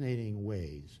fascinating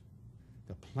ways,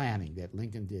 the planning that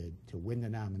Lincoln did to win the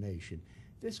nomination.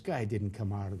 This guy didn't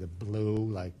come out of the blue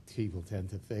like people tend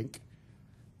to think.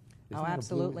 Oh,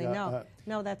 absolutely.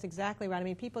 No, that's exactly right. I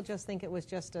mean, people just think it was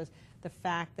just the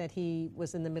fact that he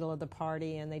was in the middle of the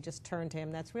party and they just turned to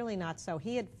him. That's really not so.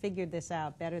 He had figured this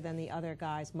out better than the other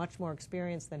guys, much more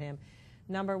experienced than him.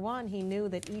 Number one, he knew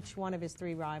that each one of his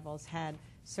 3 rivals had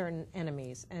certain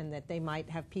enemies, and that they might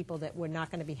have people that were not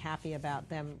going to be happy about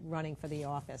them running for the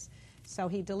office. So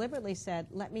he deliberately said,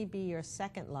 let me be your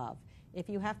second love. If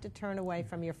you have to turn away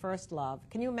from your first love,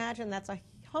 can you imagine? That's a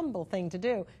humble thing to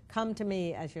do. Come to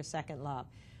me as your second love.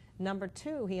 Number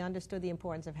 2, he understood the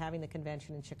importance of having the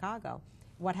convention in Chicago.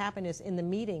 What happened is, in the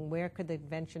meeting, where could the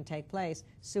convention take place?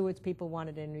 Seward's people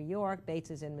wanted it in New York, Bates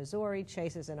is in Missouri,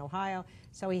 Chase is in Ohio.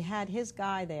 So he had his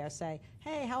guy there say,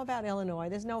 hey, how about Illinois?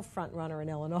 There's no front runner in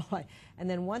Illinois. And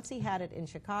then once he had it in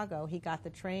Chicago, he got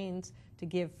the trains to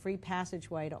give free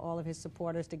passageway to all of his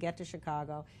supporters to get to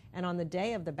Chicago. And on the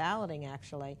day of the balloting,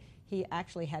 he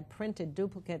actually had printed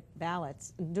duplicate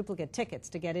tickets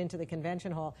to get into the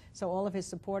convention hall, so all of his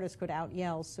supporters could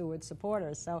out-yell Seward's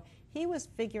supporters. So he was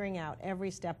figuring out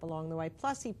every step along the way.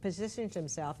 Plus, he positioned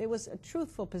himself. It was a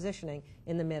truthful positioning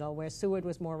in the middle, where Seward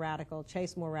was more radical,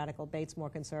 Chase more radical, Bates more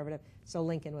conservative, so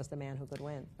Lincoln was the man who could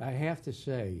win. I have to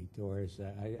say, Doris,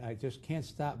 I just can't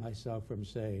stop myself from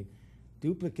saying,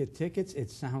 duplicate tickets,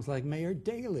 it sounds like Mayor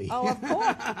Daley. Oh, of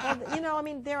course. Well, you know, I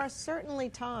mean, there are certainly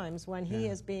times when he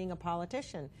is being a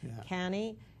politician,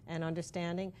 canny and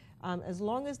understanding, as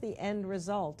long as the end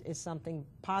result is something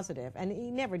positive. And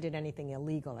he never did anything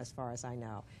illegal, as far as I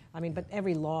know. I mean, but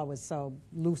every law was so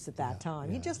loose at that time.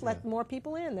 He just let more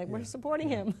people in that were supporting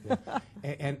him.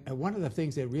 And one of the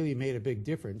things that really made a big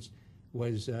difference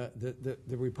was the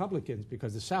Republicans,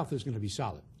 because the South is going to be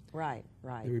solid. Right,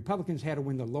 right. The Republicans had to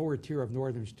win the lower tier of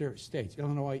northern states,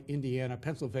 Illinois, Indiana,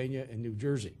 Pennsylvania, and New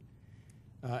Jersey.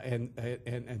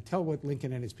 And tell what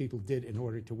Lincoln and his people did in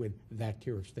order to win that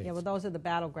tier of states. Yeah, well, those are the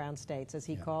battleground states, as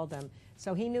he called them.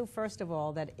 So he knew, first of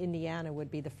all, that Indiana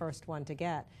would be the first one to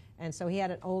get. And so he had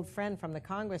an old friend from the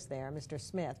Congress there, Mr.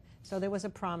 Smith. So there was a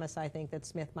promise, I think, that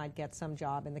Smith might get some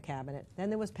job in the cabinet. Then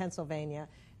there was Pennsylvania,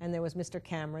 and there was Mr.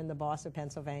 Cameron, the boss of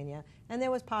Pennsylvania. And there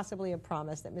was possibly a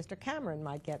promise that Mr. Cameron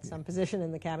might get some position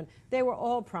in the cabinet. They were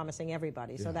all promising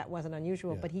everybody, so that wasn't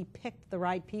unusual. But he picked the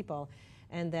right people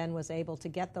and then was able to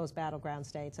get those battleground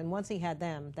states. And once he had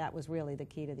them, that was really the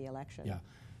key to the election. Yeah,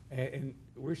 and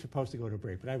we're supposed to go to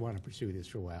break, but I want to pursue this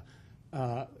for a while.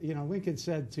 You know, Lincoln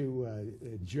said to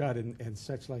Judd and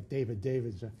such like David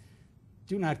Davis,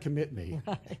 do not commit me.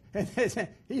 Right.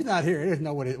 He's not here. He doesn't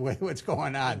know what's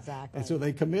going on. Exactly. And so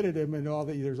they committed him, and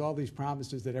there's all these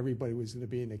promises that everybody was going to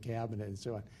be in the cabinet and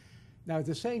so on. Now, at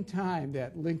the same time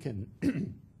that Lincoln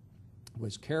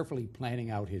was carefully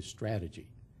planning out his strategy,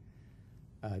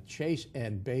 Chase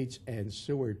and Bates and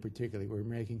Seward particularly were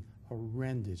making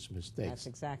horrendous mistakes. That's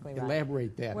exactly right.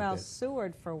 Elaborate that Well, a bit.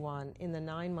 Seward, for one, in the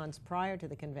 9 months prior to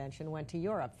the convention, went to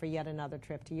Europe for yet another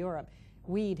trip to Europe.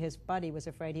 Weed, his buddy, was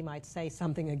afraid he might say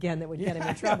something again that would get him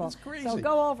in trouble. That's crazy. So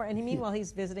go over, and meanwhile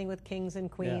he's visiting with kings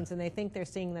and queens, and they think they're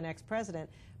seeing the next president.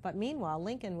 But meanwhile,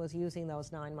 Lincoln was using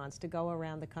those 9 months to go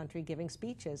around the country giving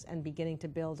speeches and beginning to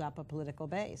build up a political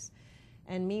base.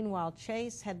 And meanwhile,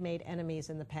 Chase had made enemies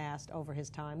in the past over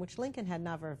his time, which Lincoln had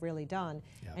never really done,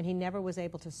 and he never was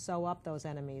able to sew up those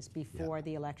enemies before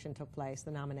the election took place,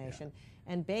 the nomination.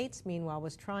 And Bates, meanwhile,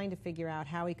 was trying to figure out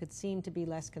how he could seem to be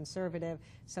less conservative,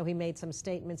 so he made some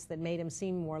statements that made him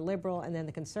seem more liberal, and then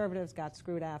the conservatives got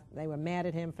screwed up. They were mad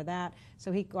at him for that,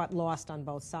 so he got lost on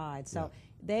both sides. So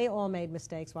they all made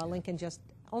mistakes, while Lincoln just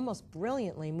almost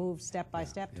brilliantly moved step by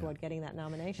step toward getting that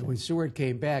nomination. And when Seward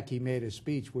came back, he made a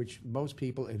speech which most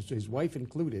people, and his wife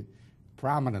included,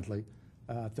 prominently,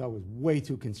 thought was way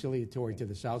too conciliatory to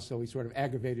the South, so he sort of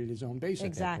aggravated his own base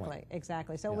at that point.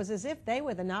 Exactly. So it was as if they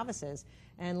were the novices,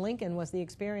 and Lincoln was the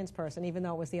experienced person, even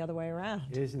though it was the other way around.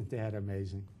 Isn't that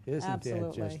amazing? Isn't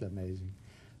Absolutely. that just amazing?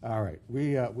 All right,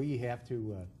 we have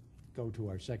to go to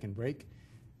our second break.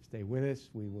 Stay with us.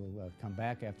 We will come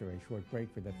back after a short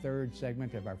break for the third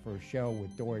segment of our first show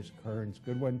with Doris Kearns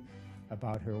Goodwin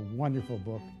about her wonderful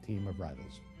book, Team of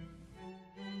Rivals.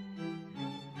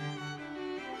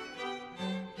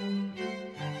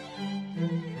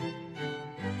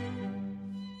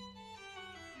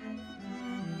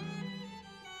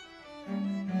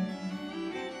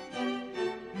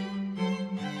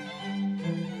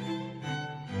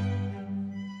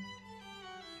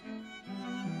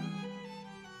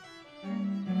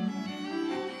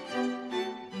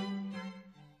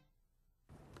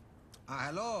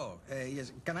 Hello.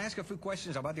 Yes. Can I ask a few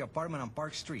questions about the apartment on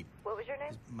Park Street? What was your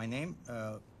name? My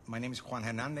name is Juan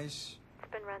Hernandez.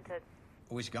 It's been rented.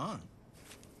 Oh, it's gone.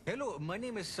 Hello, my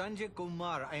name is Sanjay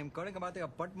Kumar. I am calling about the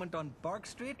apartment on Park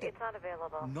Street. It's not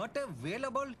available. Not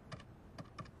available?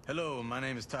 Hello, my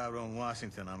name is Tyrone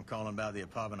Washington. I'm calling about the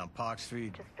apartment on Park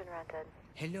Street. Just been rented.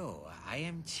 Hello, I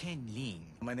am Chen Ling.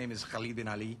 My name is Khalid bin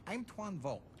Ali. I'm Tuan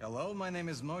Vo. Hello, my name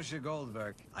is Moshe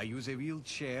Goldberg. I use a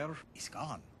wheelchair. It's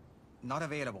gone. Not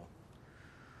available.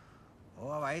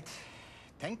 All right.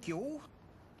 Thank you.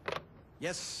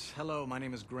 Yes, hello, my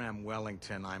name is Graham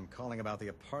Wellington. I'm calling about the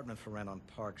apartment for rent on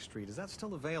Park Street. Is that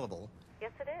still available? Yes,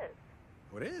 it is.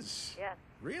 Oh, it is? Yes.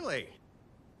 Really?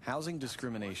 Housing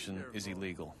discrimination is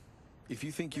illegal. If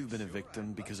you think you've been a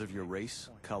victim because of your race,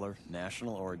 color,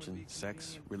 national origin,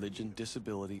 sex, religion,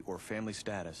 disability, or family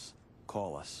status,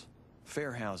 call us.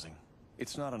 Fair housing.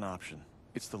 It's not an option.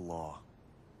 It's the law.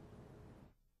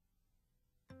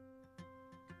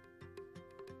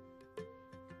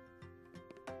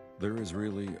 There is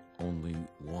really only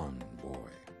one boy.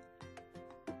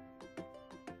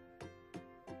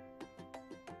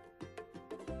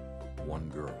 One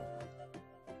girl.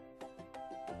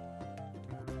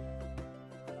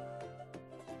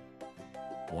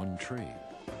 One tree.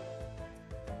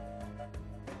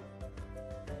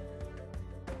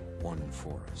 One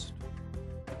forest.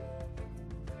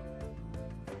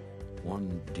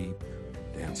 One deep,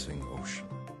 dancing ocean.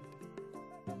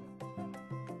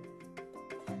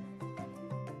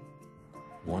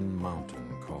 One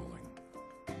mountain calling.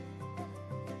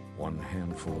 One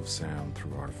handful of sand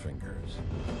through our fingers.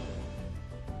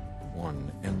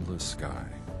 One endless sky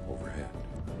overhead.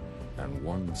 And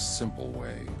one simple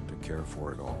way to care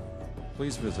for it all.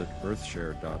 Please visit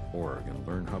earthshare.org and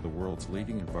learn how the world's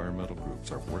leading environmental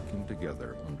groups are working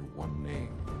together under one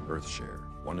name, EarthShare.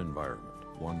 One environment,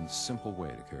 one simple way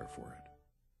to care for it.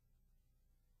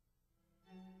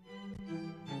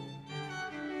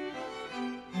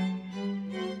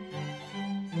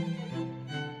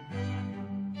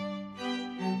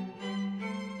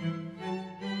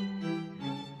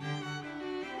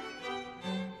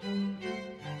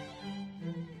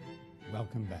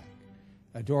 Welcome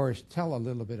back. Doris, tell a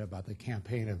little bit about the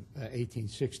campaign of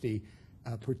 1860,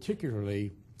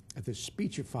 particularly the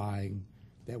speechifying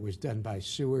that was done by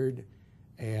Seward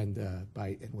and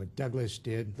what Douglas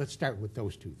did. Let's start with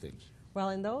those two things. Well,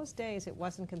 in those days, it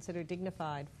wasn't considered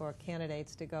dignified for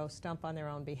candidates to go stump on their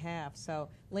own behalf. So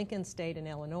Lincoln stayed in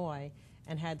Illinois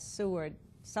and had Seward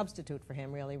substitute for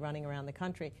him, really, running around the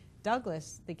country.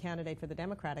 Douglas, the candidate for the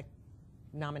Democratic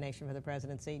nomination for the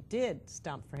presidency, did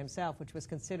stump for himself, which was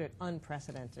considered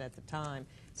unprecedented at the time.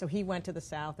 So he went to the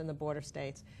South and the border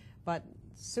states. But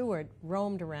Seward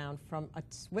roamed around from a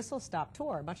whistle-stop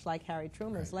tour, much like Harry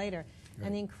Truman's later. Right.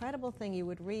 And the incredible thing, you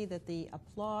would read that the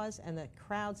applause and the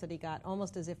crowds that he got,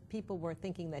 almost as if people were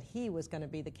thinking that he was going to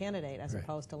be the candidate as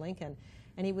opposed to Lincoln.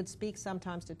 And he would speak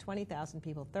sometimes to 20,000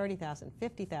 people, 30,000,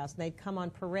 50,000. They'd come on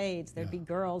parades. There'd be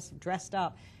girls dressed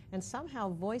up. And somehow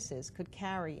voices could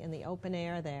carry in the open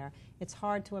air there. It's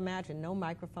hard to imagine, no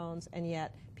microphones, and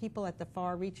yet people at the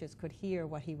far reaches could hear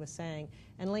what he was saying.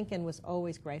 And Lincoln was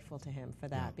always grateful to him for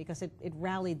that because it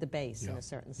rallied the base in a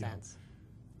certain sense.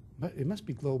 But it must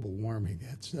be global warming.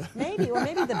 That's maybe, or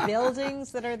maybe the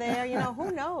buildings that are there, you know,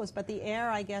 who knows? But the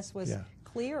air, I guess, was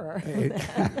clearer.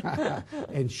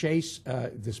 And Chase,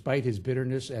 despite his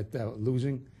bitterness at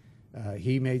losing,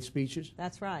 he made speeches?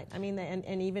 That's right. I mean,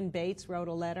 and even Bates wrote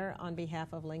a letter on behalf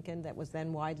of Lincoln that was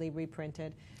then widely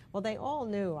reprinted. Well, they all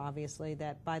knew, obviously,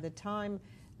 that by the time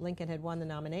Lincoln had won the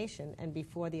nomination and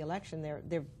before the election,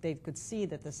 they could see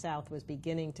that the South was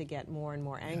beginning to get more and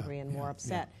more angry and more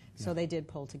upset. So they did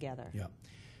pull together. Yeah.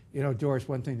 You know, Doris,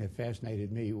 one thing that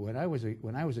fascinated me, when I was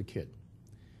a kid,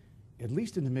 at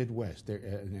least in the Midwest,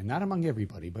 and not among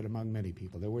everybody, but among many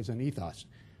people, there was an ethos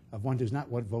of one does not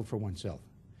vote for oneself.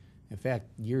 In fact,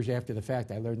 years after the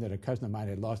fact, I learned that a cousin of mine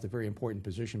had lost a very important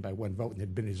position by one vote, and it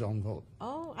had been his own vote.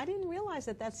 Oh, I didn't realize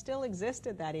that still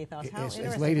existed, that ethos. How interesting.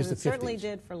 As late as the 50s. It certainly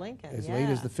did for Lincoln. As late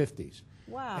as the 50s.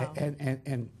 Wow.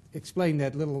 And explain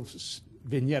that little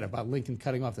vignette about Lincoln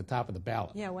cutting off the top of the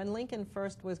ballot. Yeah, when Lincoln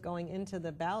first was going into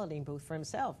the balloting booth for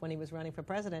himself, when he was running for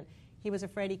president, he was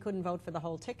afraid he couldn't vote for the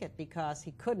whole ticket because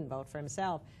he couldn't vote for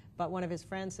himself. But one of his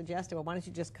friends suggested, well, why don't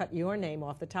you just cut your name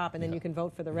off the top and then you can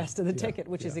vote for the rest of the ticket,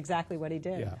 which is exactly what he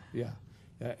did.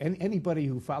 And anybody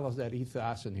who follows that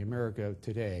ethos in America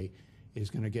today is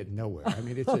going to get nowhere. I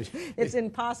mean, it's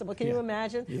impossible. Can you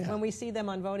imagine when we see them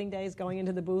on voting days going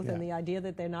into the booth and the idea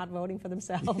that they're not voting for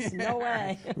themselves? No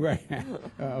way. Right.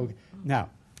 Okay. Now,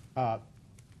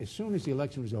 as soon as the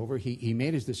election was over, he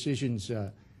made his decisions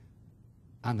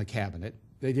on the cabinet.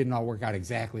 They didn't all work out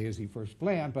exactly as he first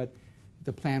planned, but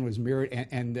the plan was mirrored.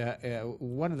 And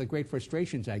one of the great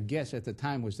frustrations, I guess, at the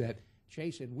time was that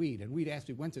Chase and Weed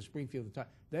actually went to Springfield at the time.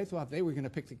 They thought they were going to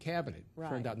pick the cabinet.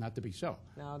 Turned out not to be so.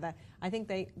 No, I think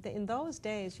they in those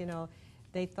days, you know,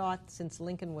 they thought since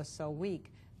Lincoln was so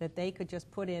weak that they could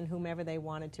just put in whomever they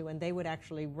wanted to, and they would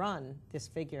actually run this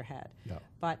figurehead. Yeah.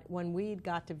 But when Weed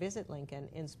got to visit Lincoln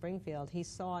in Springfield, he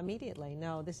saw immediately,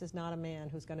 no, this is not a man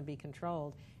who's going to be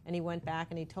controlled. And he went back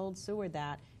and he told Seward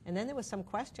that. And then there was some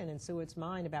question in Seward's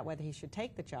mind about whether he should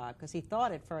take the job, because he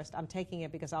thought at first, I'm taking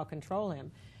it because I'll control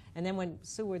him. And then when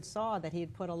Seward saw that he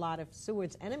had put a lot of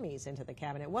Seward's enemies into the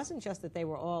cabinet, it wasn't just that they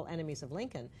were all enemies of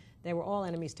Lincoln, they were all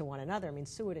enemies to one another. I mean,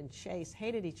 Seward and Chase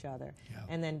hated each other,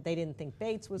 and then they didn't think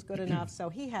Bates was good enough, so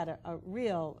he had a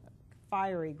real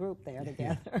fiery group there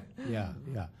together.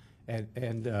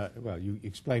 And well, you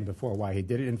explained before why he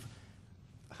did it, and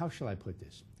how shall I put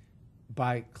this?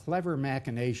 By clever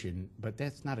machination, but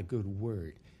that's not a good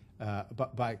word,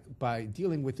 but by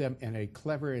dealing with them in a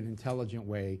clever and intelligent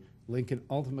way, Lincoln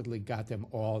ultimately got them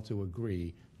all to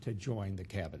agree to join the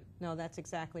cabinet. No, that's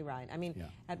exactly right. I mean,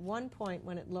 at one point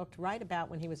when it looked right about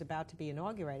when he was about to be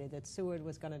inaugurated that Seward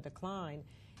was going to decline,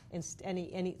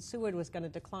 Seward was going to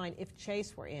decline if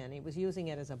Chase were in. He was using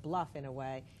it as a bluff in a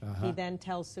way. He then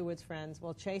tells Seward's friends,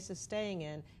 well, Chase is staying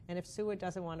in, and if Seward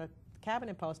doesn't want a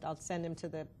cabinet post, I'll send him to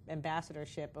the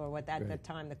ambassadorship, or what at the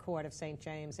time the court of St.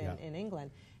 James in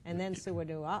England. And then Seward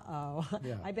knew,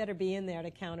 I better be in there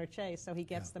to counter Chase. So he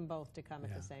gets them both to come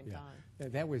at the same time.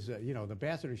 That was, you know, the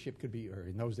ambassadorship could be, or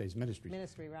in those days, ministry.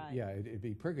 Ministry, right. Yeah, it'd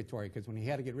be purgatory, because when he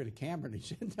had to get rid of Cameron, he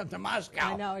sent them to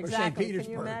Moscow. I know, exactly. Or St. Petersburg.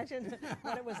 Can you imagine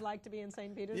what it was like to be in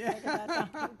St. Petersburg at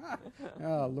that time?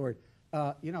 Oh, Lord.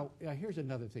 You know, here's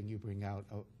another thing you bring out.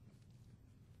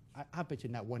 I bet you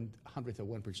not 1/100th of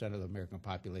 1% of the American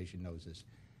population knows this.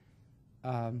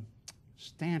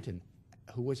 Stanton,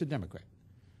 who was a Democrat,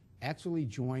 actually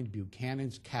joined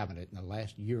Buchanan's cabinet in the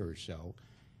last year or so,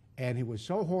 and he was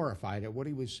so horrified at what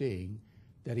he was seeing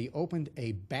that he opened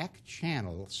a back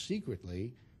channel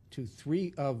secretly to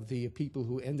 3 of the people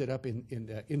who ended up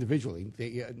individually.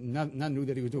 None knew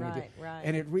that he was doing it. Right.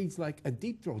 And it reads like a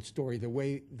deep throat story the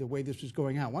way this was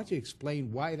going on. Why don't you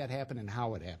explain why that happened and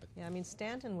how it happened? Yeah, I mean,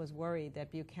 Stanton was worried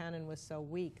that Buchanan was so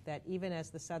weak that even as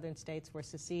the southern states were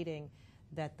seceding,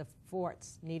 that the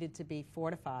forts needed to be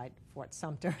fortified, Fort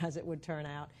Sumter as it would turn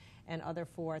out, and other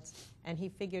forts, and he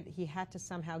figured he had to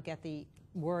somehow get the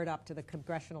word up to the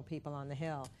congressional people on the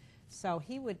Hill. So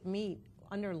he would meet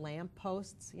under lamp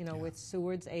posts, you know, with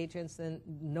Seward's agents, and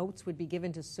notes would be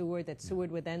given to Seward that Seward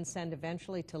would then send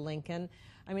eventually to Lincoln.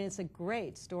 I mean, it's a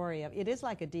great story. It is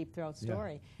like a deep throat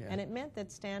story. And it meant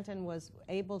that Stanton was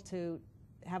able to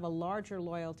have a larger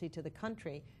loyalty to the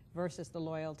country versus the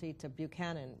loyalty to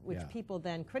Buchanan, which people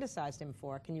then criticized him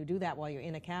for. Can you do that while you're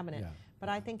in a cabinet? But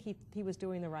I think he was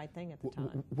doing the right thing at the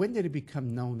time. When did it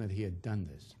become known that he had done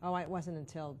this? Oh, it wasn't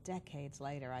until decades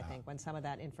later, I think, when some of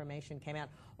that information came out.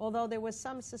 Although there was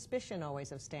some suspicion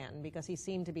always of Stanton because he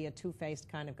seemed to be a two-faced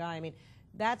kind of guy. I mean,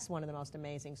 that's one of the most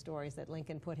amazing stories, that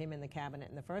Lincoln put him in the cabinet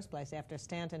in the first place after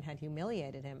Stanton had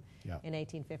humiliated him in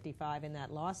 1855 in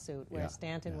that lawsuit where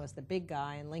Stanton was the big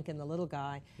guy and Lincoln the little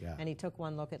guy. And he took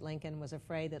one look at Lincoln, was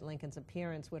afraid that Lincoln's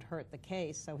appearance would hurt the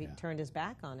case, so he turned his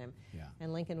back on him.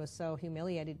 And Lincoln was so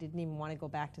humiliated, he didn't even want to go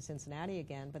back to Cincinnati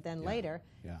again. But then later,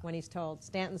 when he's told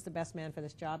Stanton's the best man for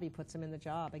this job, he puts him in the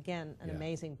job. Again, an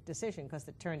amazing decision because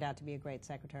it turned out to be a great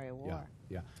Secretary of War.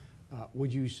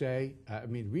 Would you say, I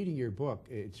mean, reading your book,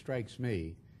 it strikes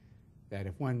me that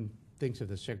if one thinks of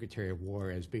the Secretary of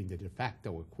War as being the de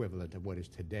facto equivalent of what is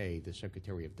today the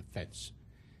Secretary of Defense,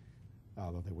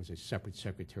 although there was a separate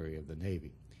Secretary of the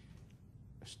Navy,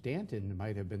 Stanton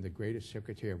might have been the greatest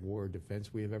Secretary of War or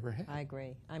Defense we have ever had. I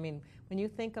agree. I mean, when you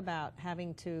think about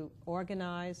having to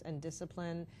organize and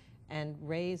discipline and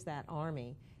raise that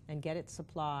army and get its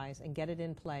supplies and get it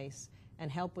in place and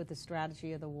help with the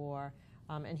strategy of the war,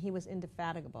 and he was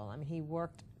indefatigable. I mean, he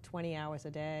worked 20 hours a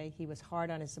day. He was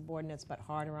hard on his subordinates, but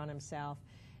harder on himself,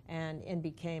 and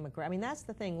became a great. I mean, that's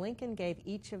the thing. Lincoln gave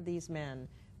each of these men,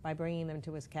 by bringing them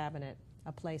to his cabinet,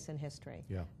 a place in history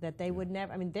that they would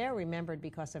never. I mean, they're remembered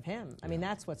because of him. I mean,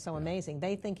 that's what's so amazing.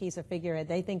 They think he's a figurehead.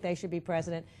 They think they should be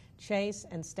president. Chase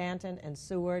and Stanton and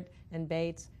Seward and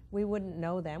Bates. We wouldn't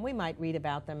know them. We might read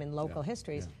about them in local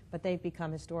histories, but they've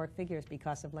become historic figures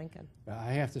because of Lincoln.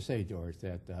 I have to say, Doris,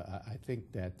 that I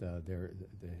think that the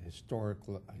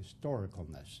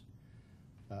historicalness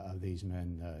of these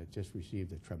men just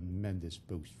received a tremendous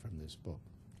boost from this book.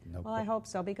 Well, I hope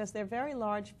so, because they're very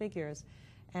large figures,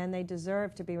 and they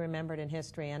deserve to be remembered in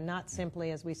history, and not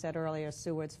simply, as we said earlier,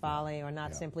 Seward's folly, or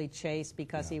not simply Chase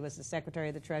because he was the Secretary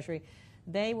of the Treasury.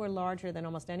 They were larger than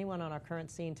almost anyone on our current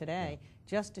scene today,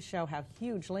 just to show how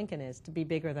huge Lincoln is, to be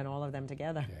bigger than all of them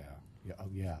together.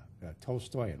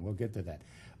 Tolstoy, and we'll get to that.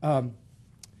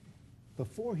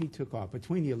 Before he took off,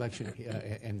 between the election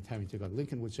and the time he took off,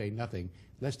 Lincoln would say nothing,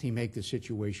 lest he make the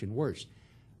situation worse.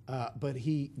 But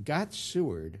he got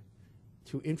Seward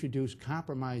to introduce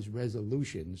compromise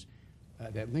resolutions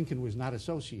that Lincoln was not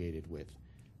associated with.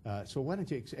 So why don't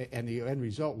you, and the end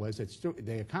result was that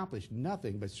they accomplished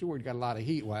nothing, but Seward got a lot of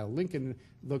heat, while Lincoln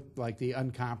looked like the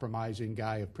uncompromising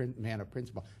guy, man of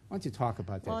principle. Why don't you talk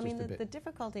about that just a bit? Well, I mean, the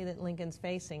difficulty that Lincoln's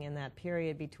facing in that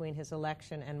period between his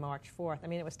election and March 4th, I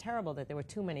mean, it was terrible that there were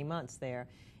too many months there,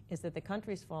 is that the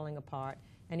country's falling apart,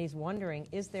 and he's wondering,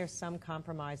 is there some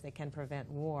compromise that can prevent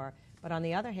war? But on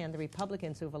the other hand, the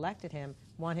Republicans who've elected him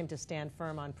want him to stand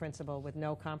firm on principle with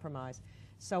no compromise.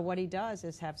 So what he does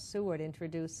is have Seward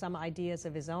introduce some ideas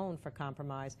of his own for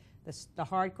compromise. The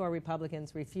hardcore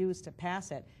Republicans refuse to pass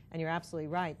it, and you're absolutely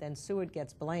right. Then Seward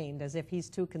gets blamed as if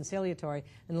he's too conciliatory,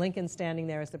 and Lincoln's standing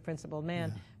there as the principled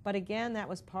man. But again, that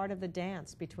was part of the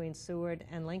dance between Seward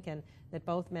and Lincoln that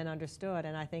both men understood,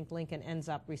 and I think Lincoln ends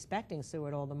up respecting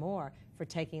Seward all the more for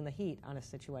taking the heat on a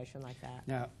situation like that.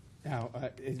 Now,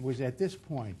 it was at this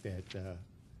point that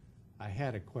I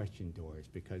had a question, Doris,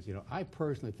 because, you know, I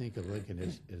personally think of Lincoln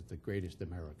as the greatest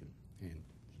American, and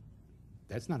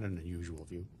that's not an unusual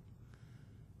view.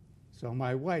 So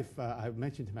my wife, I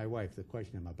mentioned to my wife the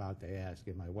question I'm about to ask,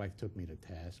 and my wife took me to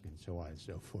task and so on and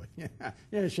so forth.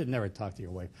 You should never talk to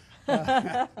your wife,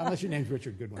 unless your name's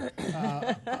Richard Goodwin.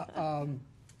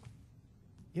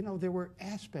 You know, there were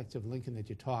aspects of Lincoln that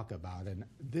you talk about, and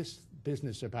this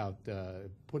business about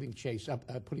putting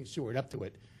Seward up to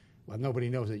it, well, nobody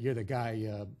knows that you're the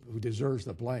guy who deserves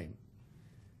the blame.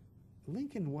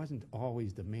 Lincoln wasn't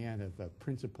always the man of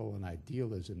principle and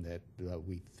idealism that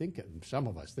we think of, some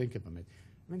of us think of him.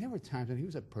 I mean, there were times when he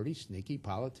was a pretty sneaky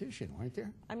politician, weren't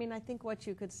there? I mean, I think what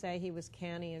you could say, he was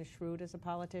canny and shrewd as a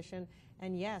politician.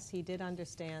 And yes, he did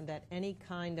understand that any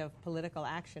kind of political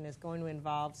action is going to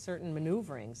involve certain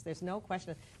maneuverings. There's no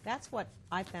question. That's what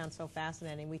I found so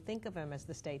fascinating. We think of him as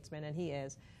the statesman, and he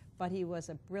is. But he was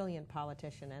a brilliant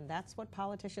politician, and that's what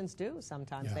politicians do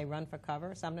sometimes. Yeah. They run for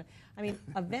cover. Sometimes, I mean,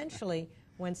 eventually,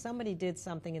 when somebody did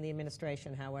something in the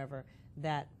administration, however,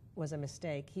 that was a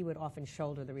mistake, he would often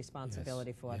shoulder the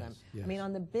responsibility for them. Yes. I mean,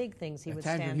 on the big things, he would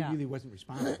At times stand when up. he really wasn't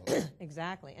responsible.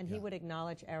 Exactly, and he would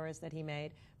acknowledge errors that he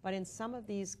made. But in some of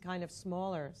these kind of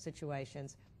smaller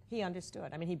situations, he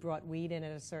understood. I mean, he brought weed in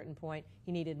at a certain point.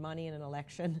 He needed money in an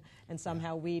election, and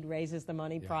somehow weed raises the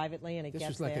money privately, and it This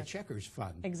gets was like there. a checkers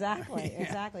fund. Exactly, Yeah.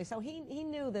 exactly. So he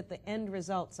knew that the end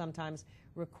result sometimes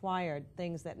required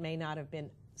things that may not have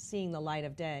been seeing the light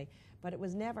of day, but it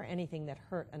was never anything that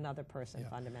hurt another person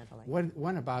fundamentally.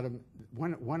 One about him,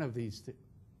 one of these,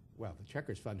 well, the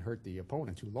checkers fund hurt the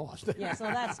opponent who lost. Yeah, so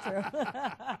that's true.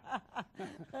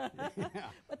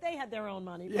 But they had their own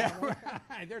money. Yeah,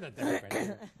 right. They're not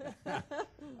Democrats.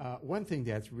 One thing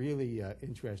that's really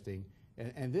interesting,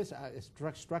 and this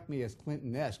struck me as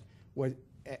Clinton-esque, was,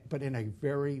 but in a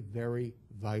very, very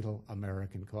vital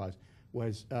American cause,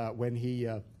 was when he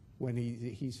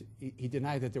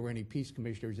denied that there were any peace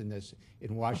commissioners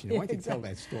in Washington. Why don't you tell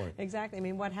that story? Exactly. I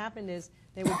mean, what happened is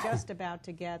they were just about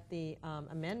to get the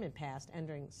amendment passed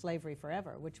ending slavery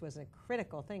forever, which was a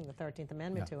critical thing, the 13th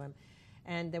Amendment to him.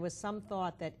 And there was some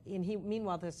thought that,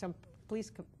 meanwhile, there's some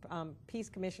peace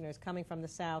commissioners coming from the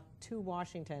South to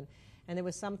Washington. And there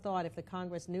was some thought if the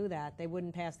Congress knew that, they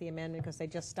wouldn't pass the amendment because they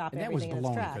just stopped everything in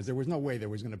its tracks. Because there was no way there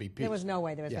was going to be peace. There was no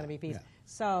way there was going to be peace.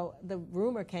 So the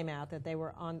rumor came out that they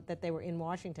were in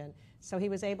Washington. So he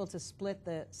was able to split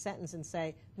the sentence and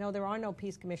say, no, there are no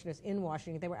peace commissioners in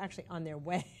Washington. They were actually on their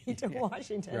way to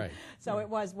Washington. Right. So it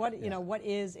was what what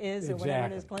is or whatever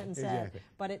it is Clinton said. Exactly.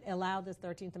 But it allowed the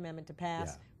 13th Amendment to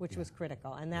pass, which was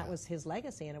critical, and that was his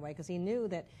legacy in a way, because he knew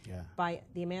that by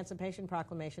the Emancipation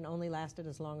Proclamation only lasted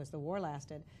as long as the war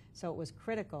lasted. So it was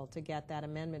critical to get that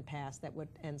amendment passed that would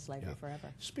end slavery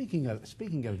forever. Speaking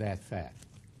of that fact,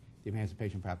 the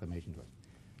Emancipation Proclamation was.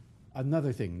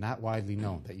 Another thing not widely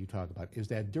known that you talk about is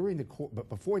that but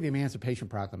before the Emancipation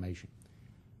Proclamation,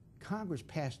 Congress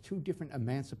passed two different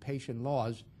emancipation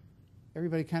laws.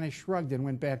 Everybody kind of shrugged and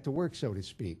went back to work, so to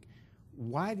speak.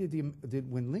 Why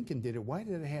when Lincoln did it, why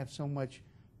did it have so much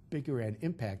bigger an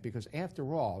impact? Because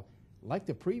after all, like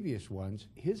the previous ones,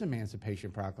 his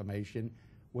Emancipation Proclamation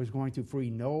was going to free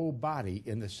nobody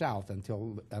in the South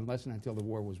unless and until the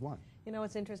war was won. You know,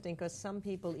 it's interesting because some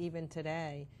people even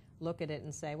today look at it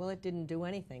and say, well, it didn't do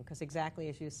anything, because exactly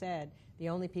as you said, the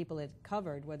only people it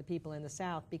covered were the people in the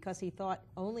South, because he thought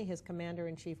only his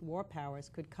commander-in-chief war powers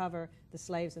could cover the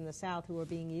slaves in the South who were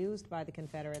being used by the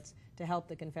Confederates to help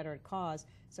the Confederate cause.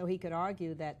 So he could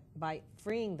argue that by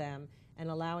freeing them and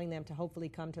allowing them to hopefully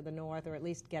come to the North, or at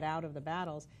least get out of the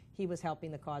battles, he was helping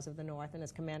the cause of the North, and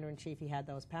as commander-in-chief he had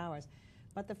those powers.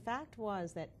 But the fact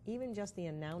was that even just the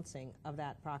announcing of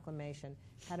that proclamation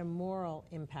had a moral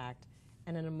impact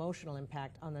and an emotional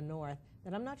impact on the North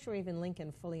that I'm not sure even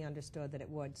Lincoln fully understood that it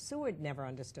would. Seward never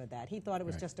understood that. He thought it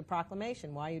was just a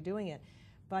proclamation. Why are you doing it?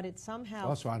 But it somehow...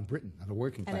 Also on Britain, on the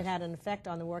working class. And it had an effect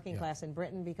on the working class in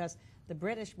Britain, because the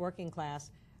British working class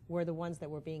were the ones that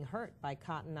were being hurt by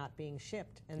cotton not being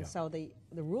shipped. And so the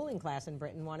ruling class in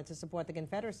Britain wanted to support the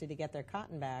Confederacy to get their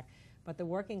cotton back, but the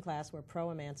working class were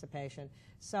pro-emancipation.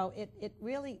 So it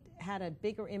really had a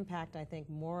bigger impact, I think,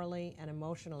 morally and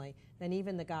emotionally than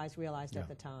even the guys realized at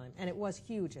the time. And it was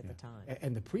huge at the time.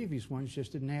 And the previous ones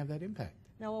just didn't have that impact.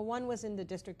 No, well, one was in the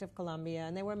District of Columbia,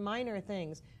 and they were minor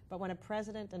things, but when a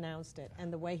president announced it,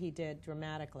 and the way he did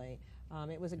dramatically,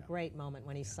 it was a great moment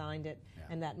when he signed it,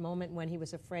 and that moment when he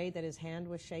was afraid that his hand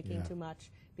was shaking too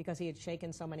much because he had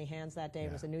shaken so many hands that day.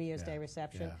 It was a New Year's Day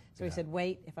reception. So he said,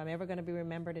 wait, if I'm ever going to be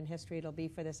remembered in history, it'll be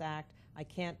for this act. I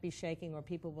can't be shaking or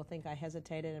people will think I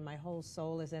hesitated and my whole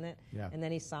soul is in it. And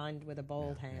then he signed with a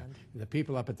bold hand. The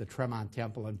people up at the Tremont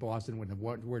Temple in Boston, when the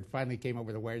word finally came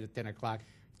over the wires at 10 o'clock,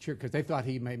 because they thought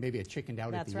he maybe had chickened out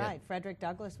at the end. That's right. Frederick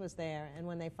Douglass was there, and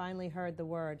when they finally heard the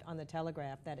word on the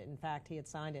telegraph that, in fact, he had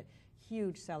signed it,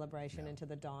 huge celebration into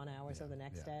the dawn hours of the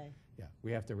next day. Yeah,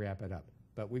 we have to wrap it up.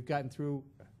 But we've gotten through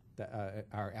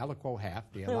our aliquo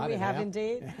half, the allotted half. We have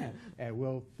indeed. And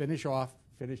we'll finish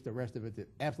the rest of it, the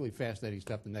absolutely fascinating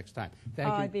stuff, the next time. Thank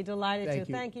you. I'd be delighted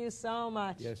to. Thank you so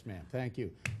much. Yes, ma'am. Thank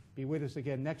you. Be with us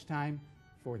again next time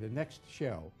for the next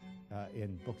show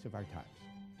in Books of Our Times.